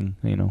or something,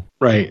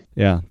 Right.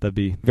 Yeah, that'd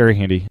be very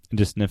handy and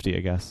just nifty,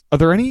 I guess. Are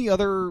there any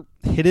other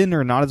hidden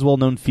or not as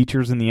well-known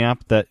features in the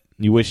app that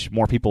you wish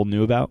more people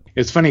knew about?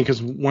 It's funny,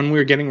 because when we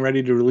were getting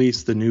ready to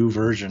release the new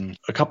version,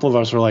 a couple of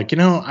us were like,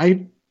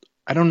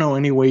 I don't know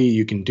any way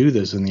you can do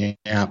this in the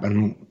app.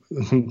 And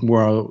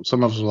where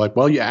some of us were like,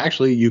 well,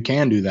 you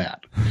can do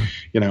that,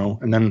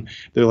 and then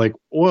they're like,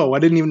 whoa, I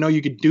didn't even know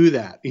you could do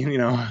that.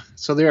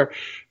 So there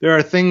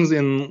are things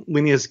in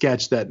Linea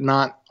Sketch that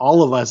not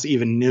all of us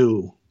even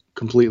knew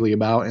completely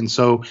about. And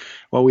so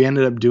what we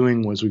ended up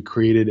doing was we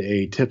created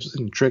a tips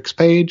and tricks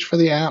page for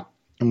the app,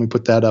 and we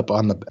put that up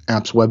on the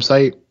app's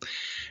website,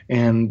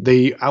 and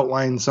they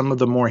outline some of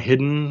the more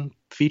hidden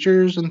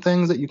features and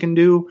things that you can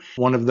do.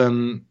 One of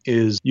them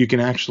is you can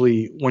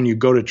actually, when you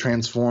go to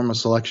transform a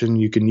selection,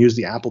 you can use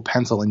the Apple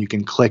Pencil and you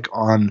can click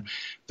on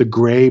the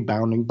gray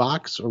bounding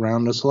box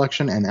around the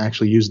selection and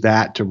actually use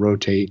that to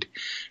rotate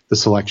the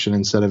selection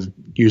instead of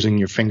using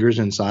your fingers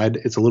inside.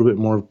 It's a little bit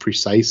more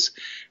precise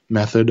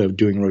method of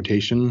doing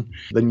rotation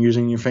than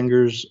using your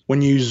fingers.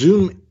 When you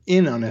zoom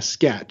in on a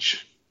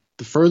sketch,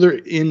 the further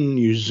in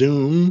you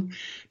zoom,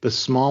 the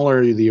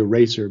smaller the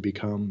eraser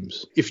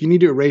becomes. If you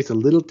need to erase a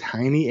little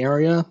tiny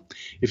area,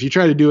 if you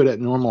try to do it at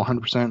normal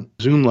 100%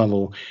 zoom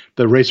level,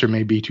 the eraser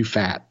may be too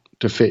fat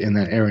to fit in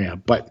that area.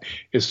 But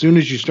as soon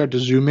as you start to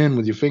zoom in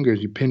with your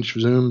fingers, you pinch,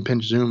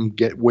 zoom,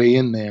 get way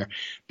in there,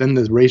 then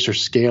the eraser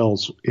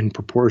scales in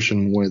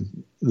proportion with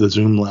the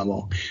zoom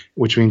level,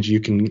 which means you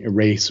can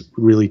erase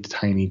really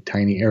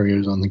tiny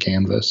areas on the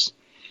canvas,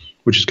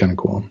 which is kind of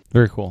cool.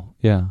 Very cool.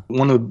 Yeah.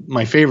 One of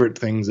my favorite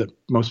things that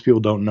most people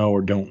don't know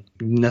or don't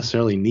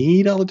necessarily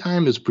need all the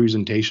time is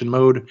presentation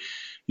mode.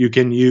 You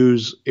can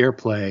use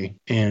AirPlay,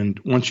 and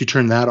once you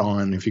turn that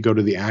on, if you go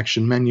to the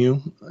action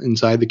menu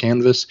inside the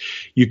canvas,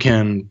 you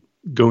can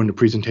go into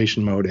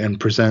presentation mode and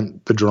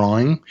present the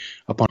drawing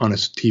up on a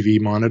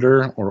TV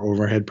monitor or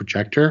overhead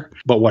projector.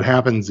 But what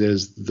happens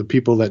is the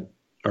people that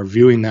are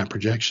viewing that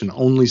projection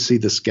only see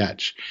the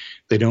sketch.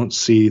 They don't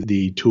see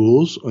the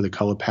tools or the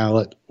color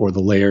palette or the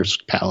layers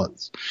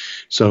palettes.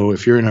 So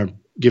if you're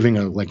giving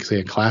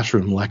a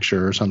classroom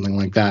lecture or something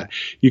like that,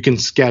 you can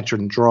sketch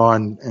and draw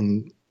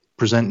and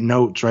present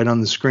notes right on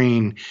the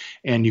screen,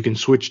 and you can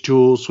switch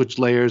tools, switch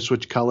layers,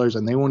 switch colors,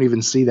 and they won't even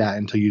see that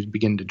until you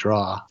begin to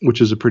draw,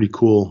 which is a pretty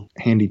cool,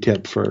 handy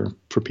tip for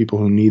people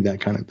who need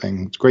that kind of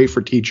thing. It's great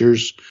for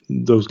teachers,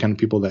 those kind of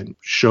people that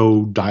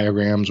show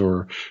diagrams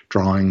or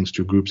drawings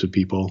to groups of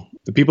people.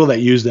 The people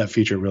that use that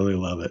feature really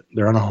love it.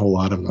 There aren't a whole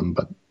lot of them,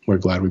 but we're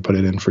glad we put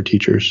it in for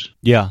teachers.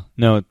 Yeah,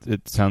 no,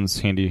 it sounds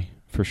handy.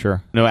 For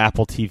sure. No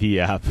Apple TV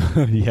app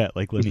yet,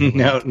 like Linea.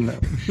 No.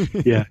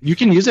 Yeah. You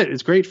can use it.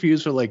 It's great for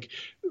use for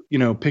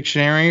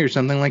Pictionary or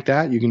something like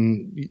that. You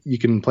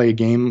can play a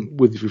game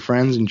with your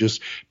friends and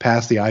just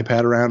pass the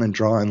iPad around and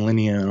draw in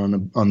Linea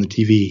on the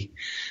TV.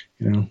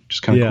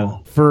 Just kind of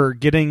cool. For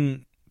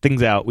getting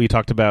things out. We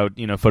talked about,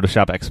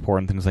 Photoshop export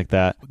and things like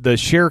that. The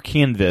share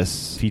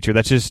canvas feature,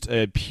 that's just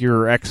a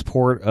pure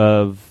export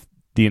of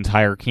the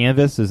entire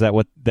canvas. Is that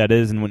what that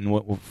is, and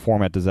what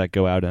format does that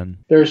go out in?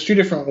 There's two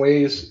different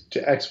ways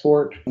to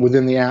export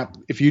within the app.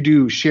 If you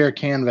do share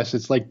canvas,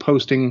 it's like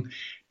posting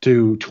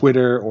to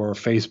Twitter or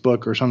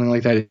Facebook or something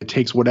like that. It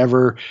takes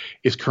whatever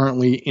is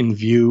currently in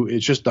view.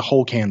 It's just the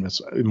whole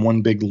canvas in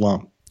one big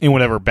lump. In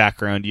whatever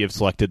background you have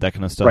selected, that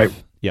kind of stuff. Right.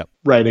 Yep.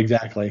 Right,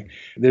 exactly.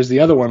 There's the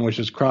other one, which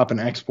is crop and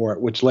export,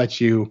 which lets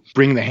you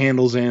bring the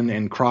handles in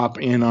and crop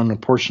in on a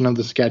portion of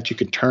the sketch. You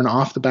can turn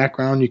off the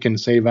background. You can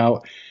save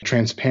out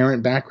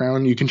transparent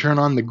background. You can turn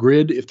on the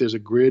grid if there's a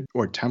grid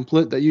or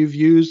template that you've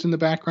used in the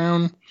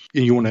background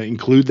and you want to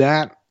include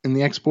that in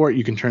the export.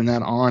 You can turn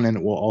that on and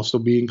it will also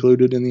be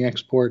included in the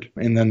export.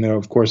 And then there,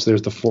 of course,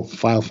 there's the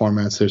file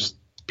formats. There's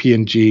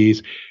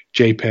PNGs,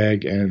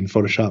 JPEG, and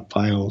Photoshop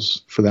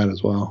files for that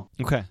as well.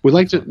 Okay. We'd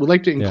like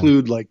to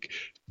include like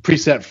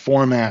preset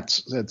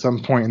formats at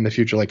some point in the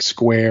future, like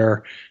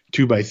square,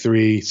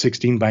 2x3,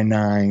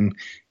 16x9,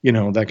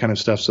 that kind of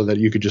stuff, so that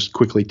you could just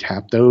quickly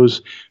tap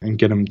those and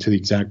get them to the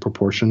exact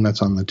proportion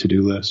that's on the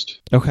to-do list.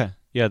 Okay.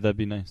 Yeah, that'd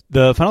be nice.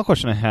 The final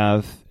question I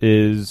have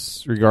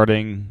is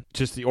regarding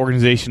just the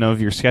organization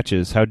of your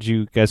sketches. How did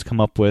you guys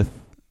come up with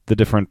the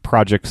different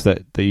projects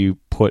that you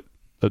put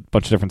a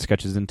bunch of different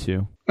sketches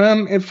into?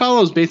 It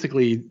follows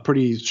basically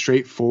pretty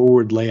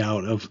straightforward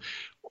layout of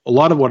a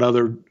lot of what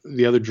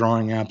the other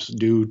drawing apps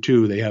do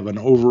too. They have an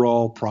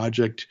overall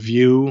project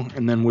view,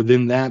 and then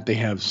within that they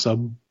have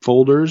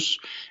subfolders,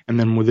 and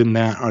then within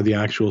that are the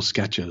actual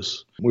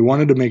sketches. We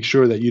wanted to make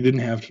sure that you didn't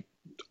have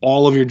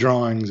all of your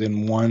drawings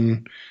in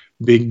one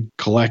big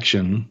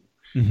collection,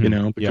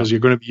 because you're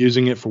going to be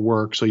using it for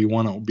work, so you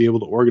want to be able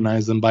to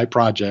organize them by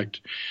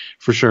project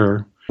for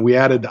sure. We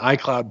added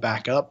iCloud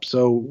backup,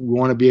 so we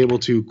want to be able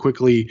to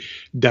quickly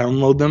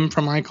download them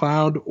from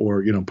iCloud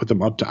or, put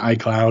them up to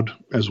iCloud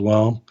as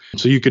well.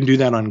 So you can do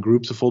that on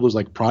groups of folders,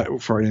 like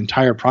for an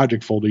entire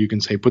project folder, you can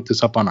say, put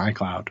this up on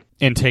iCloud.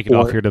 And take it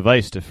off your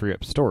device to free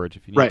up storage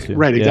if you need to.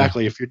 Right,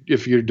 exactly.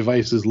 If your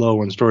device is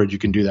low on storage, you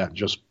can do that.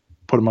 Just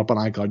put them up on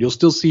iCloud. You'll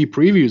still see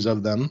previews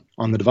of them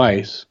on the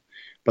device,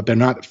 but they're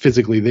not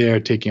physically there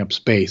taking up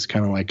space,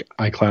 kind of like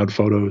iCloud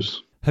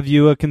photos. Have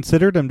you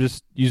considered, I'm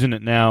just using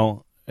it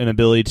now, an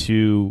ability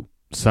to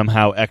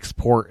somehow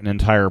export an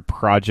entire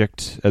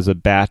project as a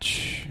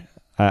batch?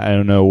 I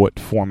don't know what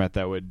format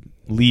that would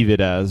leave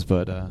it as,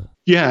 but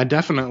yeah,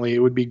 definitely. It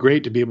would be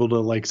great to be able to,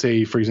 like,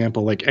 say, for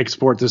example, like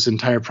export this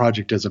entire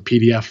project as a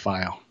PDF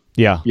file.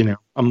 Yeah.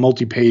 A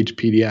multi-page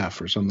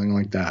PDF or something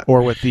like that.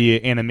 Or with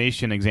the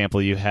animation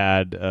example you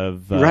had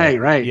of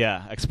right.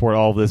 Yeah, export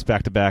all of this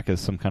back to back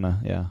as some kind of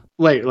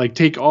like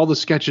take all the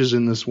sketches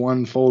in this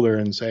one folder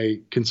and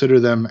say consider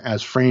them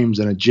as frames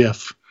in a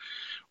GIF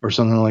or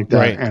something like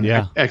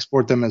that,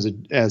 export them as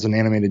an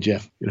animated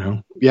GIF.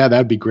 Yeah,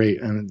 that'd be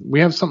great. And we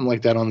have something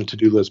like that on the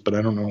to-do list, but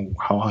I don't know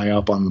how high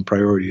up on the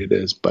priority it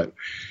is. But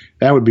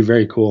that would be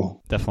very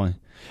cool. Definitely.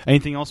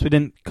 Anything else we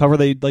didn't cover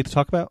that you'd like to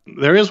talk about?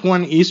 There is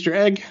one Easter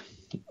egg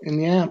in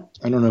the app.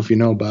 I don't know if you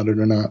know about it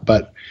or not,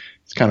 but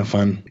it's kind of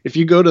fun. If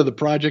you go to the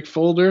project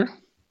folder,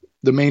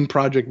 the main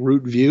project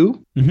root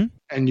view,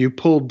 and you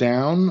pull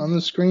down on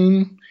the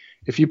screen,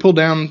 if you pull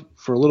down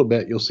for a little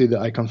bit, you'll see the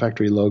Icon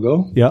Factory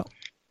logo. Yeah.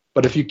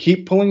 But if you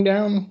keep pulling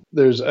down,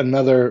 there's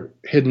another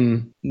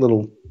hidden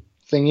little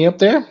thingy up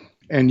there,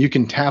 and you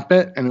can tap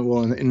it, and it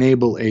will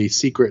enable a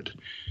secret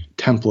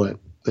template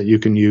that you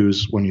can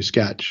use when you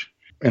sketch.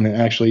 And it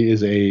actually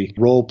is a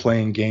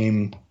role-playing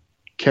game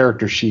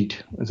character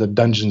sheet. It's a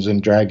Dungeons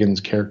 & Dragons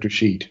character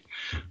sheet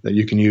that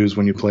you can use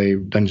when you play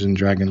Dungeons &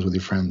 Dragons with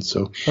your friends.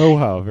 So, oh,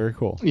 wow, very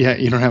cool. Yeah,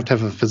 you don't have to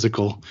have a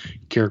physical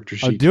character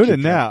sheet. I'm doing it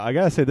now. I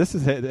got to say,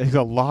 it's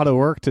a lot of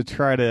work to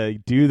try to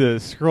do the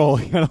scroll.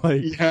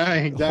 Exactly.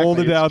 Hold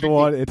it down to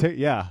one.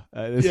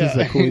 This is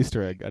a cool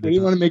Easter egg. We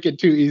didn't want to make it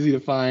too easy to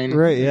find.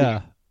 Right,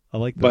 yeah. I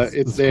like this. But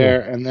it's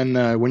there. Cool. And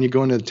then when you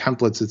go into the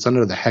templates, it's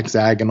under the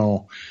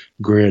hexagonal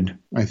grid,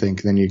 I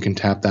think. Then you can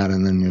tap that,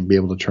 and then you'll be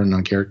able to turn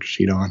the character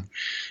sheet on.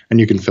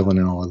 And you can fill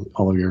in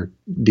all of your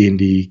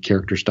D&D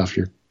character stuff,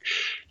 your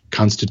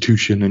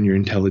constitution and your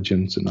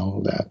intelligence and all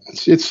of that.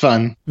 It's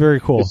fun. Very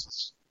cool.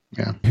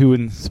 Yeah. Who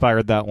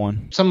inspired that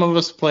one? Some of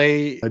us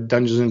play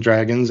Dungeons &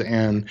 Dragons,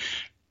 and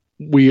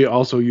we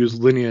also use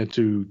Linea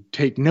to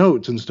take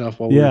notes and stuff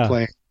while we're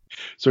playing.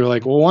 So we're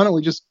like, well, why don't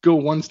we just go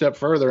one step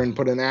further and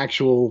put an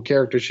actual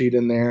character sheet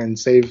in there and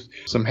save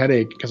some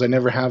headache, because I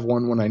never have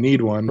one when I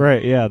need one.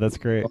 Right, yeah, that's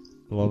great.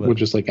 Love it. We're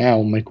just like,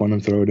 I'll make one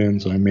and throw it in.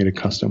 So I made a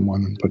custom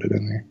one and put it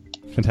in there.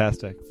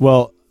 Fantastic.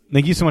 Well,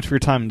 thank you so much for your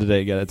time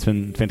today, Ged. It's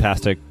been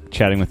fantastic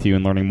chatting with you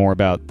and learning more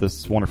about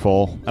this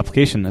wonderful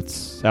application.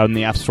 It's out in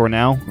the App Store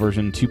now,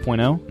 version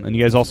 2.0. And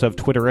you guys also have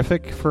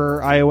Twitterific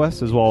for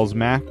iOS as well as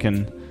Mac,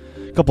 and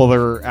a couple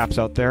other apps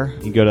out there.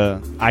 You can go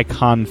to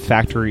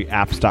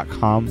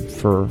iconfactoryapps.com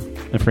for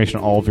information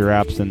on all of your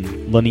apps,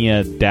 and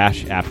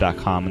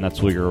linea-app.com, and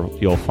that's where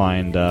you'll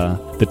find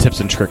the tips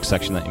and tricks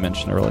section that you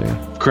mentioned earlier.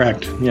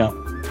 Correct. Yeah.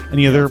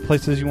 Any other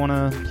places you want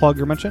to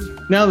plug or mention?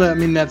 No,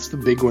 that's the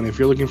big one. If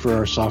you're looking for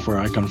our software,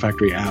 Icon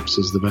Factory apps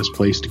is the best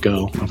place to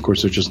go. Of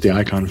course, there's just the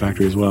Icon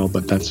Factory as well,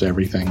 but that's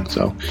everything.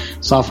 So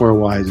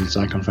software-wise, it's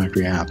Icon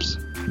Factory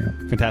apps. Yeah.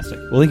 Fantastic.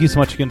 Well, thank you so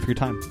much again for your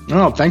time.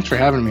 Oh, thanks for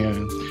having me. I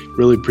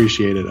really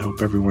appreciate it. I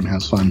hope everyone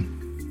has fun.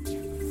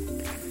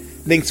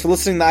 Thanks for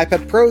listening to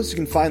iPad Pros. You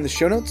can find the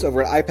show notes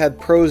over at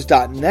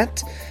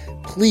iPadPros.net.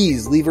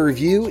 Please leave a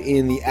review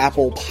in the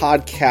Apple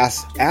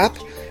Podcast app.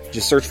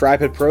 Just search for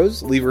iPad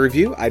Pros, leave a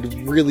review. I'd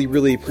really,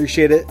 really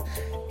appreciate it.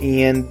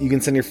 And you can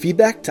send your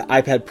feedback to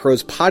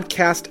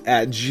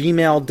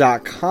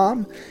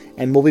iPadProsPodcast@gmail.com.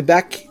 And we'll be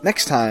back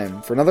next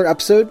time for another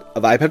episode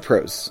of iPad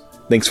Pros.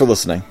 Thanks for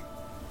listening.